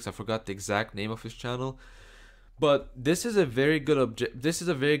Apologetics. I forgot the exact name of his channel. But this is a very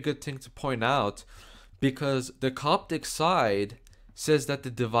good thing to point out, because the Coptic side says that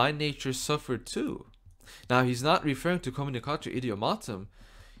the divine nature suffered too. Now he's not referring to communicatio idiomatum.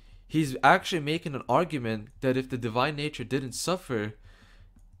 He's actually making an argument that if the divine nature didn't suffer,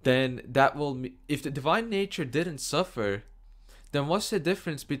 then if the divine nature didn't suffer, then what's the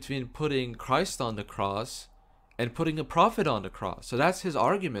difference between putting Christ on the cross and putting a prophet on the cross? So that's his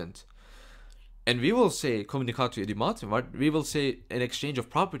argument. And we will say communicatio idiomatum, right? We will say an exchange of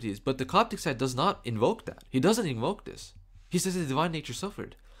properties, but the Coptic side does not invoke that. He doesn't invoke this. He says the divine nature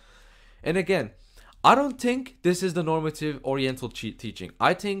suffered. And again, I don't think this is the normative Oriental teaching.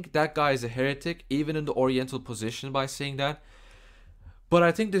 I think that guy is a heretic, even in the Oriental position, by saying that. But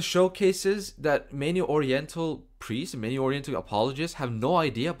I think this showcases that many Oriental priests, many Oriental apologists have no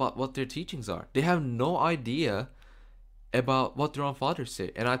idea about what their teachings are. They have no idea about what their own fathers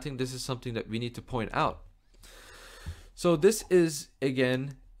say. And I think this is something that we need to point out. So this is,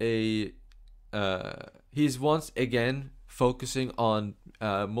 again, he's once again focusing on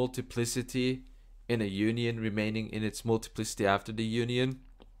multiplicity in a union, remaining in its multiplicity after the union.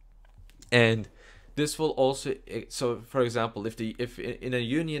 And this will also, so for example, if in a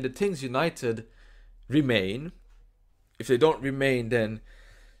union the things united remain, if they don't remain, then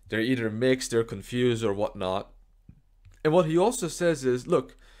they're either mixed, they're confused or whatnot. And what he also says is,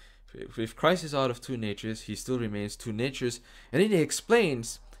 look, if Christ is out of two natures, he still remains two natures. And then he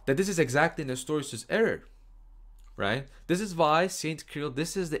explains that this is exactly Nestorius' error, right? This is why Saint Kirill,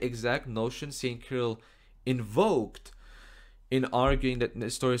 this is the exact notion Saint Kirill invoked in arguing that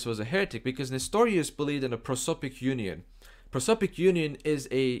Nestorius was a heretic, because Nestorius believed in a prosopic union. Prosopic union is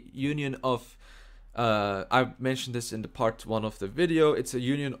a union of, I've mentioned this in the part 1 of the video, it's a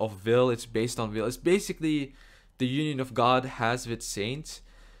union of will, it's based on will. It's basically the union of God has with saints.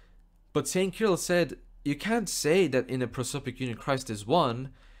 But Saint Kirill said, you can't say that in a prosopic union Christ is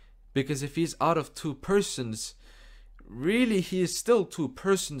one, because if he's out of two persons, really he is still two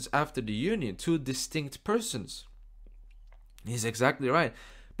persons after the union, two distinct persons. He's exactly right.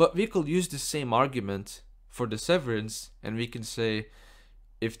 But we could use the same argument for the severance, and we can say,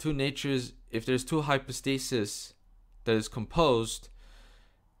 if two natures, if there's two hypostases that is composed,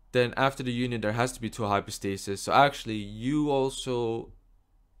 then after the union there has to be two hypostases. So actually you also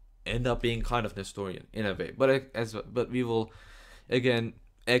end up being kind of Nestorian in a way. But we will again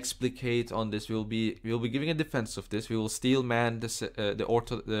explicate on this. We'll be giving a defense of this. We will steel man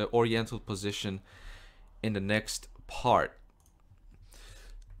the Oriental position in the next part.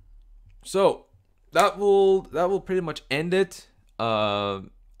 So that will pretty much end it.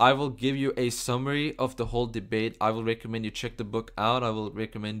 I will give you a summary of the whole debate. I will recommend you check the book out. I will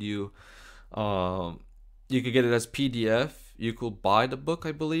recommend you you could get it as PDF. You could buy the book,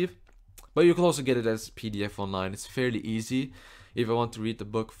 I believe, but you can also get it as PDF online. It's fairly easy if you want to read the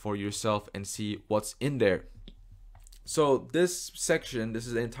book for yourself and see what's in there. So this section, this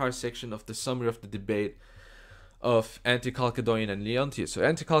is the entire section of the summary of the debate of Anti-Chalcedonian and Leontius. So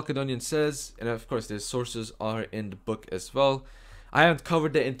Anti-Chalcedonian says, and of course the sources are in the book as well. I haven't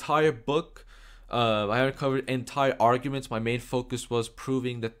covered the entire book. I haven't covered entire arguments. My main focus was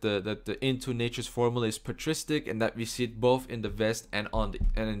proving that the in two natures formula is patristic, and that we see it both in the West and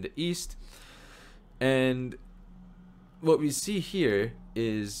in the East. And what we see here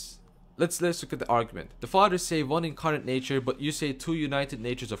is, let's look at the argument. The fathers say one incarnate nature, but you say two united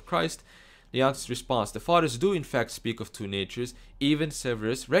natures of Christ. Leontius' response: the fathers do in fact speak of two natures. Even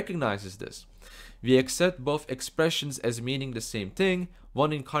Severus recognizes this. We accept both expressions as meaning the same thing.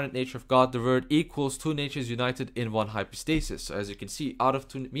 One incarnate nature of God, the Word, equals two natures united in one hypostasis. So as you can see, out of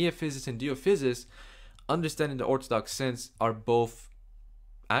two, Miaphysis and Dyophysis, understanding the Orthodox sense, are both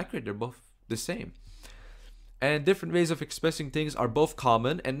accurate. They're both the same. And different ways of expressing things are both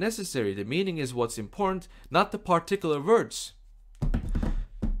common and necessary. The meaning is what's important, not the particular words.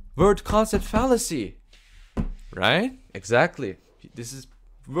 Word concept fallacy. Right? Exactly. This is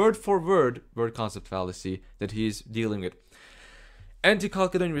word for word concept fallacy that he's dealing with.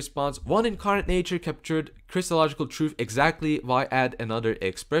 Anti-Chalcedonian response: one incarnate nature captured Christological truth exactly, why add another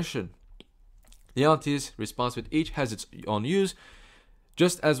expression? Leontius' response: with each has its own use.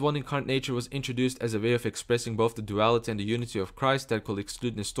 Just as one incarnate nature was introduced as a way of expressing both the duality and the unity of Christ that could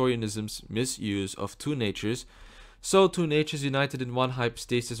exclude Nestorianism's misuse of two natures, so two natures united in one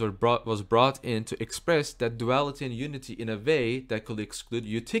hypostasis was brought in to express that duality and unity in a way that could exclude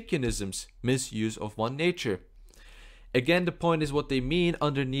Eutychianism's misuse of one nature. Again, the point is what they mean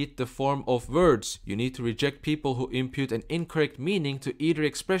underneath the form of words. You need to reject people who impute an incorrect meaning to either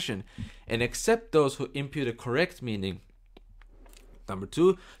expression and accept those who impute a correct meaning. Number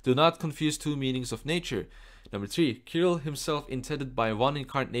 2, do not confuse two meanings of nature. Number 3, Kirill himself intended by one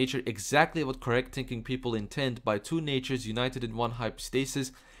incarnate nature exactly what correct thinking people intend by two natures united in one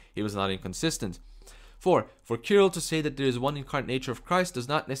hypostasis. He was not inconsistent. 4, for Kirill to say that there is one incarnate nature of Christ does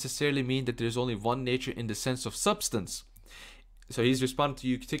not necessarily mean that there is only one nature in the sense of substance. So he's responding to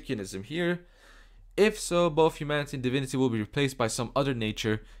Eutychianism here. If so, both humanity and divinity will be replaced by some other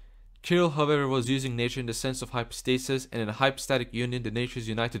nature. Kirill, however, was using nature in the sense of hypostasis, and in a hypostatic union the natures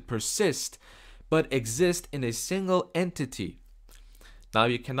united persist but exist in a single entity. Now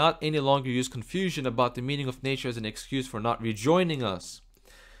you cannot any longer use confusion about the meaning of nature as an excuse for not rejoining us.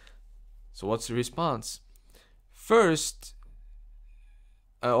 So what's the response? First,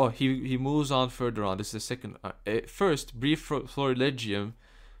 he moves on further on. This is the second. First, brief Florilegium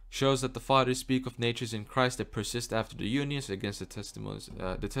shows that the fathers speak of natures in Christ that persist after the union, so against the testimonies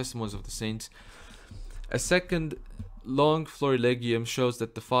of the saints. A second long Florilegium shows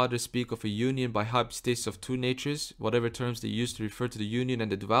that the fathers speak of a union by hypostasis of two natures, whatever terms they use to refer to the union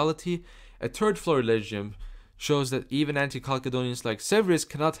and the duality. A third Florilegium shows that even anti-Chalcedonians like Severus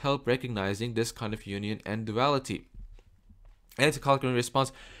cannot help recognizing this kind of union and duality. Anti-Chalcedonian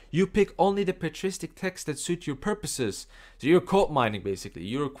response: you pick only the patristic texts that suit your purposes. So you're quote mining, basically.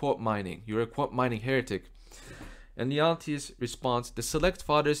 You're a quote mining heretic. And Leontius' response: the select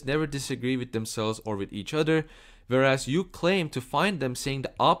fathers never disagree with themselves or with each other. whereas you claim to find them saying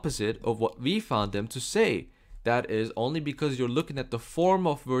the opposite of what we found them to say. That is only because you're looking at the form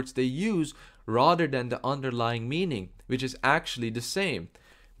of words they use rather than the underlying meaning, which is actually the same.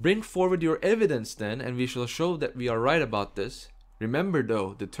 Bring forward your evidence then, and we shall show that we are right about this. Remember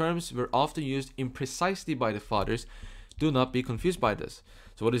though, the terms were often used imprecisely by the fathers. Do not be confused by this.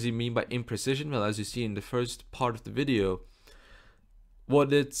 So what does he mean by imprecision? Well, as you see in the first part of the video, what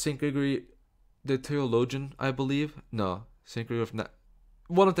did St. Gregory, the theologian, I believe? No, St. Gregory of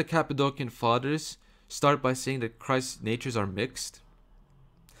one of the Cappadocian fathers, start by saying that Christ's natures are mixed.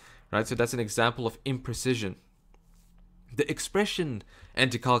 Right, so that's an example of imprecision. The expression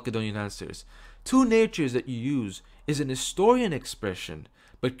anti-Chalcedonian answers, two natures that you use, is an Nestorian expression,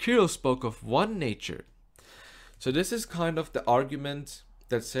 but Kirill spoke of one nature. So this is kind of the argument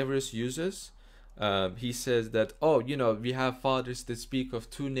that Severus uses. He says that, oh, you know, we have fathers that speak of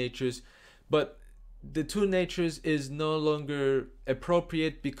two natures, but the two natures is no longer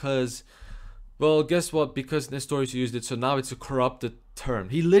appropriate because, well, guess what? Because Nestorius used it, so now it's a corrupted term.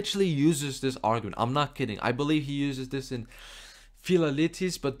 He literally uses this argument. I'm not kidding. I believe he uses this in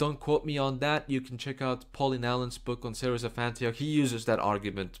Philalitis, but don't quote me on that. You can check out Pauline Allen's book on Severus of Antioch. He uses that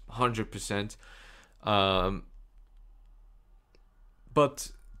argument 100%.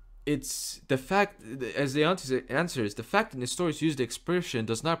 But it's the fact, as the answer is, the fact that Nestorius used the expression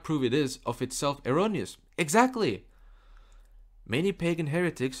does not prove it is of itself erroneous. Exactly. Many pagan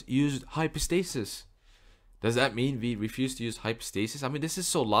heretics used hypostasis. Does that mean we refuse to use hypostasis? I mean, this is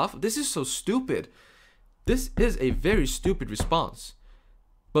so this is so stupid. This is a very stupid response.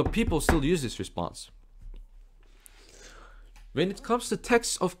 But people still use this response. When it comes to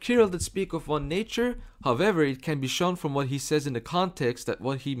texts of Kirill that speak of one nature, however, it can be shown from what he says in the context that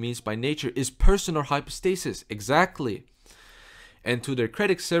what he means by nature is person or hypostasis. Exactly. And to their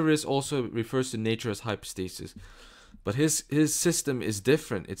credit, Severus also refers to nature as hypostasis. But his system is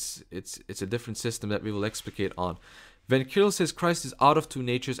different. It's a different system that we will explicate on. When Kirill says Christ is out of two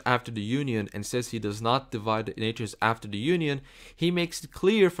natures after the union and says he does not divide the natures after the union, he makes it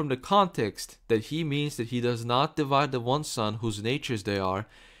clear from the context that he means that he does not divide the one Son whose natures they are,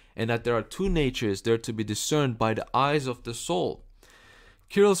 and that there are two natures there to be discerned by the eyes of the soul.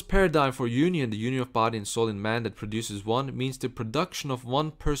 Kirill's paradigm for union, the union of body and soul in man that produces one, means the production of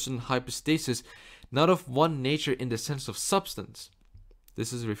one person hypostasis, not of one nature in the sense of substance.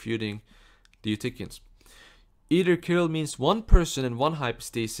 This is refuting the Eutychians. Either Kirill means one person and one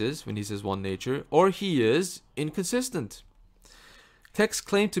hypostasis when he says one nature, or he is inconsistent. Texts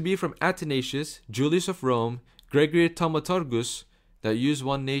claim to be from Athanasius, Julius of Rome, Gregory Thaumaturgus that use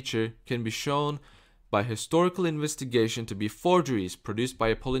one nature can be shown by historical investigation to be forgeries produced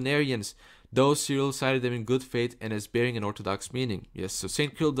by Apollinarians, though Cyril cited them in good faith and as bearing an Orthodox meaning. Yes, so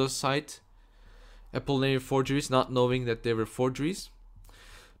St. Kirill does cite Apollinarian forgeries, not knowing that they were forgeries.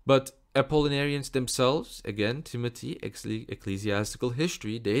 But Apollinarians themselves, again, Timothy, Ecclesiastical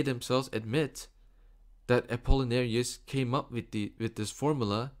History, they themselves admit that Apollinarius came up with this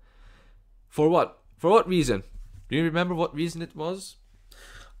formula. For what? For what reason? Do you remember what reason it was?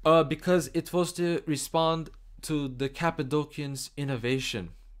 Because it was to respond to the Cappadocians' innovation.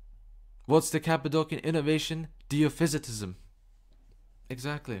 What's the Cappadocian innovation? Dyophysitism.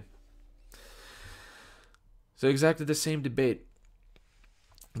 Exactly. So exactly the same debate.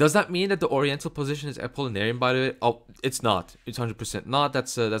 Does that mean that the Oriental position is Apollinarian, by the way? Oh, it's not. It's 100% not.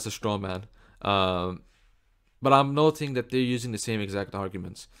 That's a straw man. But I'm noting that they're using the same exact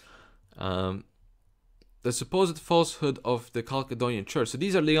arguments. The supposed falsehood of the Chalcedonian church. So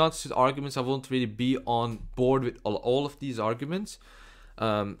these are Leontius' arguments. I won't really be on board with all of these arguments.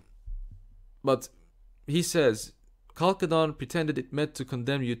 But he says, Chalcedon pretended it meant to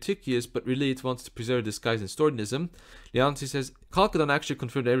condemn Eutychius, but really it wants to preserve disguised Nestorianism. Leontius says, Chalcedon actually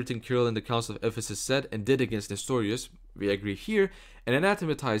confirmed everything Kirill and the Council of Ephesus said and did against Nestorius. We agree here, and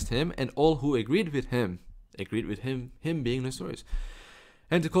anathematized him and all who agreed with him. Him being Nestorius.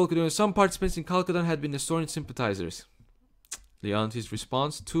 And to Chalcedon, some participants in Chalcedon had been Nestorian sympathizers. Leontius'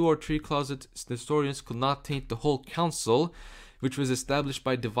 response, 2 or 3 closet Nestorians could not taint the whole council, which was established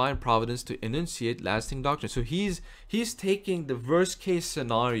by divine providence to enunciate lasting doctrine. So he's taking the worst case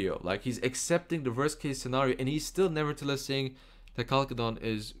scenario, like he's accepting the worst case scenario, and he's still nevertheless saying that Chalcedon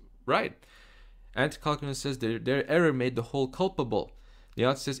is right. And Chalcedon says their error made the whole culpable.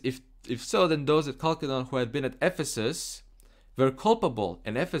 Leontius says, if so, then those at Chalcedon who had been at Ephesus were culpable,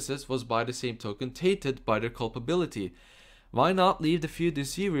 and Ephesus was by the same token tainted by their culpability. Why not leave the few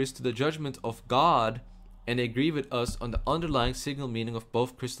deceivers to the judgment of God and agree with us on the underlying signal meaning of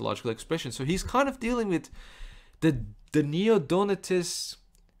both Christological expressions? So he's kind of dealing with the neo-Donatist,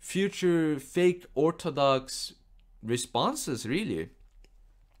 future fake Orthodox responses, really.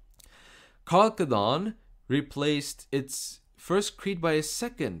 Chalcedon replaced its first creed by a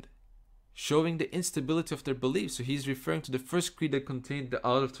second, showing the instability of their beliefs. So he's referring to the first creed that contained the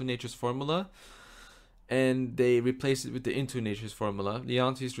out of two natures formula, and they replaced it with the into natures formula.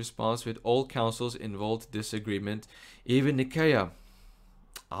 Leontius' response with all councils involved disagreement, even Nicaea.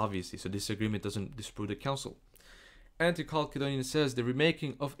 Obviously, so disagreement doesn't disprove the council. Anti-Chalcedonian says the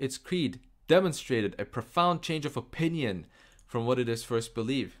remaking of its creed demonstrated a profound change of opinion from what it has first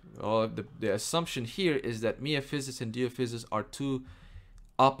believed. The assumption here is that Miaphysis and Dyophysis are two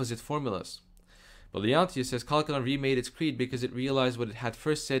opposite formulas. But Leontius says Chalcedon remade its creed because it realized what it had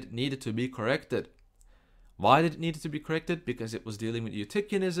first said needed to be corrected. Why did it need to be corrected? Because it was dealing with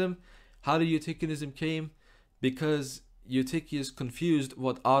Eutychianism. How did Eutychianism came? Because Eutychius confused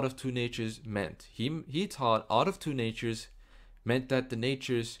what out of two natures meant. He taught out of two natures meant that the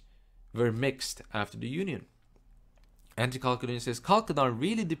natures were mixed after the union. Anti-Chalcedonian says Chalcedon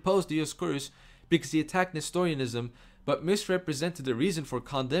really deposed Dioscorus because he attacked Nestorianism, but misrepresented the reason for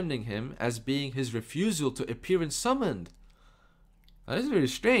condemning him as being his refusal to appear and summoned. That is very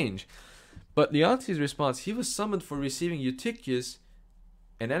strange. But Leontius' response, he was summoned for receiving Eutychius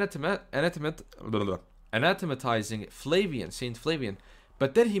and anathematizing Flavian, Saint Flavian,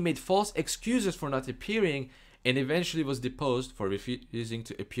 but then he made false excuses for not appearing and eventually was deposed for refusing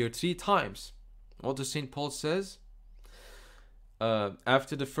to appear 3 times. What does St. Paul says?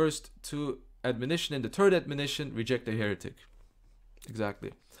 After the first 2 admonition and the 3rd admonition, reject the heretic.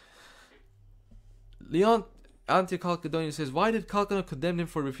 Exactly. Anti-Chalcedonian says, why did Chalcedon condemn him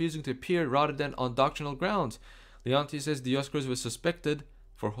for refusing to appear rather than on doctrinal grounds? Leontius says Dioscorus was suspected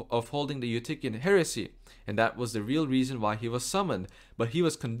of holding the Eutychian heresy, and that was the real reason why he was summoned. But he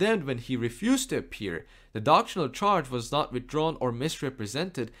was condemned when he refused to appear. The doctrinal charge was not withdrawn or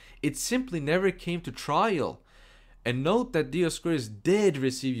misrepresented. It simply never came to trial. And note that Dioscorus did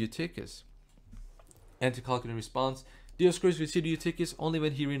receive Eutychus. Anti-Chalcedonian response, Dioscorus received Eutychus only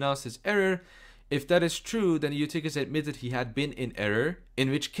when he renounced his error. If that is true, then Eutychus admitted he had been in error,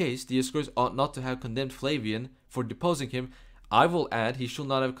 in which case Dioscorus ought not to have condemned Flavian for deposing him. I will add, he should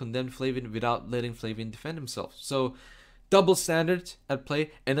not have condemned Flavian without letting Flavian defend himself. So, double standards at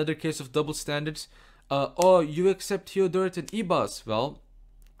play. Another case of double standards. You accept Theodoret and Ibas. Well,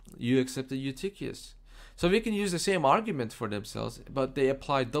 you accepted Eutychius. So we can use the same argument for themselves, but they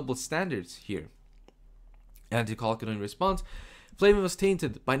apply double standards here. Anti-Chalcedonian response, Flavian was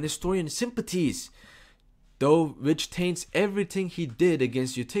tainted by Nestorian sympathies, though which taints everything he did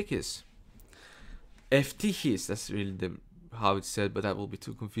against Eutychus. Eptichis, that's really how it's said, but that will be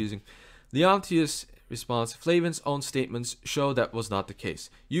too confusing. Leontius' response, Flavian's own statements show that was not the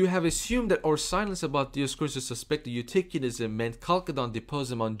case. You have assumed that our silence about Dioscorus' suspected Eutychianism meant Chalcedon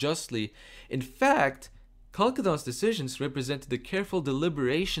deposed him unjustly. In fact, Chalcedon's decisions represented the careful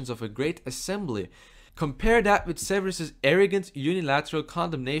deliberations of a great assembly. Compare that with Severus' arrogant unilateral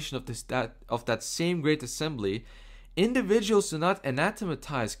condemnation of that same great assembly. Individuals do not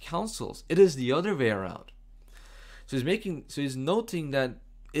anathematize councils. It is the other way around. So he's noting that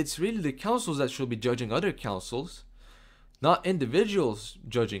it's really the councils that should be judging other councils, not individuals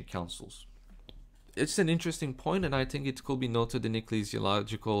judging councils. It's an interesting point, and I think it could be noted in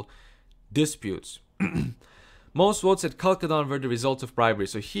ecclesiological disputes. Most votes at Chalcedon were the result of bribery.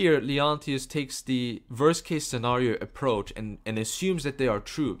 So here, Leontius takes the worst case scenario approach and assumes that they are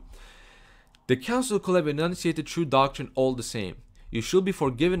true. The council could have enunciated true doctrine all the same. You should be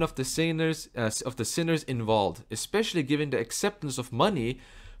forgiven of the sinners involved, especially given the acceptance of money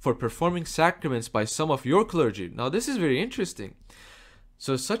for performing sacraments by some of your clergy. Now this is very interesting.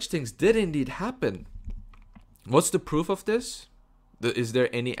 So such things did indeed happen. What's the proof of this? Is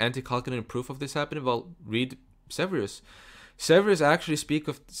there any anti-Chalcedonian proof of this happening? Well, read Severus. Severus actually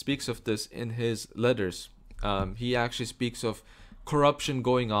speaks of this in his letters. He actually speaks of corruption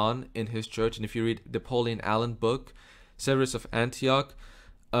going on in his church. And if you read the Pauline Allen book, Severus of Antioch,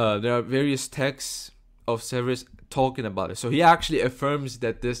 there are various texts of Severus talking about it. So he actually affirms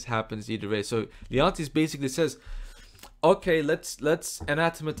that this happens either way. So Leontius basically says, okay, let's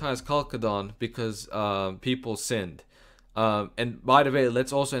anathematize Chalcedon because people sinned. And by the way,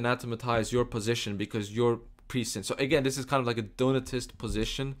 let's also anathematize your position because your priest sinned. So again, this is kind of like a Donatist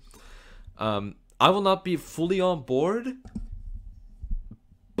position. I will not be fully on board,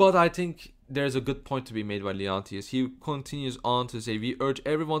 but I think there's a good point to be made by Leontius. He continues on to say, we urge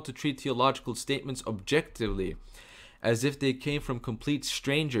everyone to treat theological statements objectively, as if they came from complete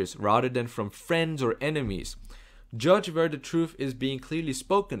strangers rather than from friends or enemies. Judge where the truth is being clearly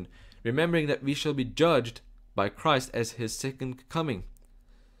spoken, remembering that we shall be judged by Christ as his second coming.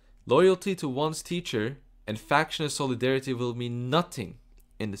 Loyalty to one's teacher and factional solidarity will mean nothing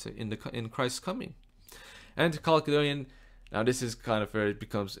in Christ's coming. Anti-Chalcedonian, now this is kind of where it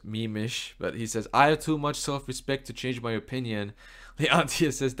becomes meme-ish, but he says, I have too much self-respect to change my opinion.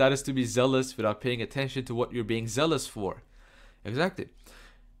 Leontius says that is to be zealous without paying attention to what you're being zealous for. Exactly.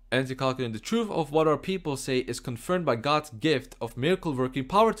 Anti-Chalcedonian, the truth of what our people say is confirmed by God's gift of miracle working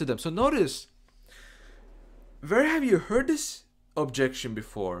power to them. So notice, where have you heard this objection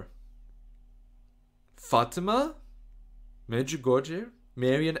before? Fatima? Medjugorje?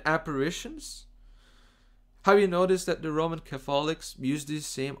 Marian apparitions? Have you noticed that the Roman Catholics use these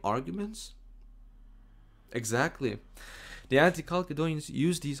same arguments? Exactly. The anti-Chalcedonians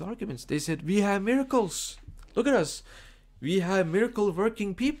used these arguments. They said, we have miracles. Look at us. We have miracle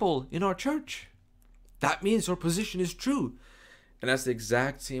working people in our church. That means our position is true. And that's the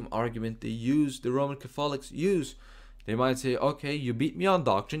exact same argument they use, the Roman Catholics use. They might say, okay, you beat me on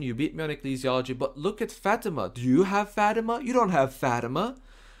doctrine, you beat me on ecclesiology, but look at Fatima. Do you have Fatima? You don't have Fatima.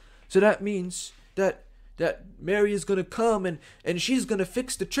 So that means that Mary is going to come and she's going to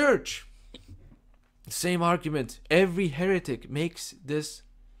fix the church. Same argument. Every heretic makes this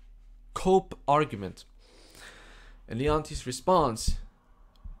cope argument. And Leontius responds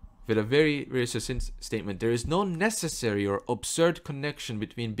with a very, very succinct statement. There is no necessary or absurd connection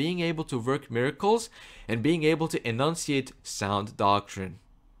between being able to work miracles and being able to enunciate sound doctrine.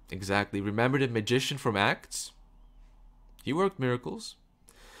 Exactly. Remember the magician from Acts? He worked miracles.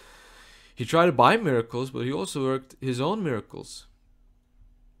 He tried to buy miracles, but he also worked his own miracles.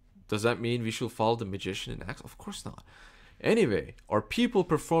 Does that mean we should follow the magician in Acts? Of course not. Anyway, our people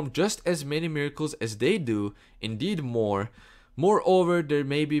perform just as many miracles as they do, indeed more. Moreover, there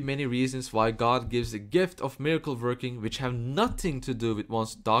may be many reasons why God gives the gift of miracle working which have nothing to do with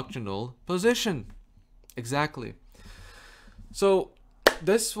one's doctrinal position. Exactly. So,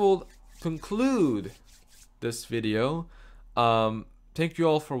 this will conclude this video. Thank you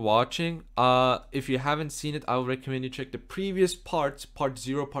all for watching. If you haven't seen it, I would recommend you check the previous parts, part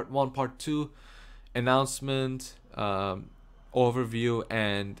 0, part 1, part 2, announcement, overview,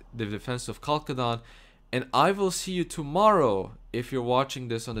 and the defense of Chalcedon. And I will see you tomorrow, if you're watching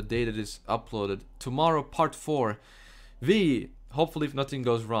this on the day that it's uploaded. Tomorrow, part 4. Hopefully if nothing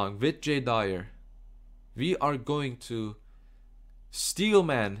goes wrong, with Jay Dyer, we are going to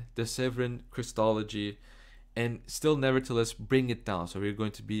steelman the Severan Christology and still nevertheless bring it down. So we're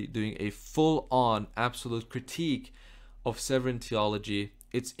going to be doing a full-on absolute critique of Severan theology,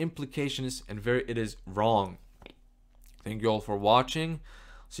 its implications, and where it is wrong. Thank you all for watching.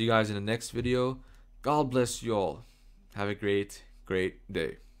 See you guys in the next video. God bless you all. Have a great, great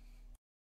day.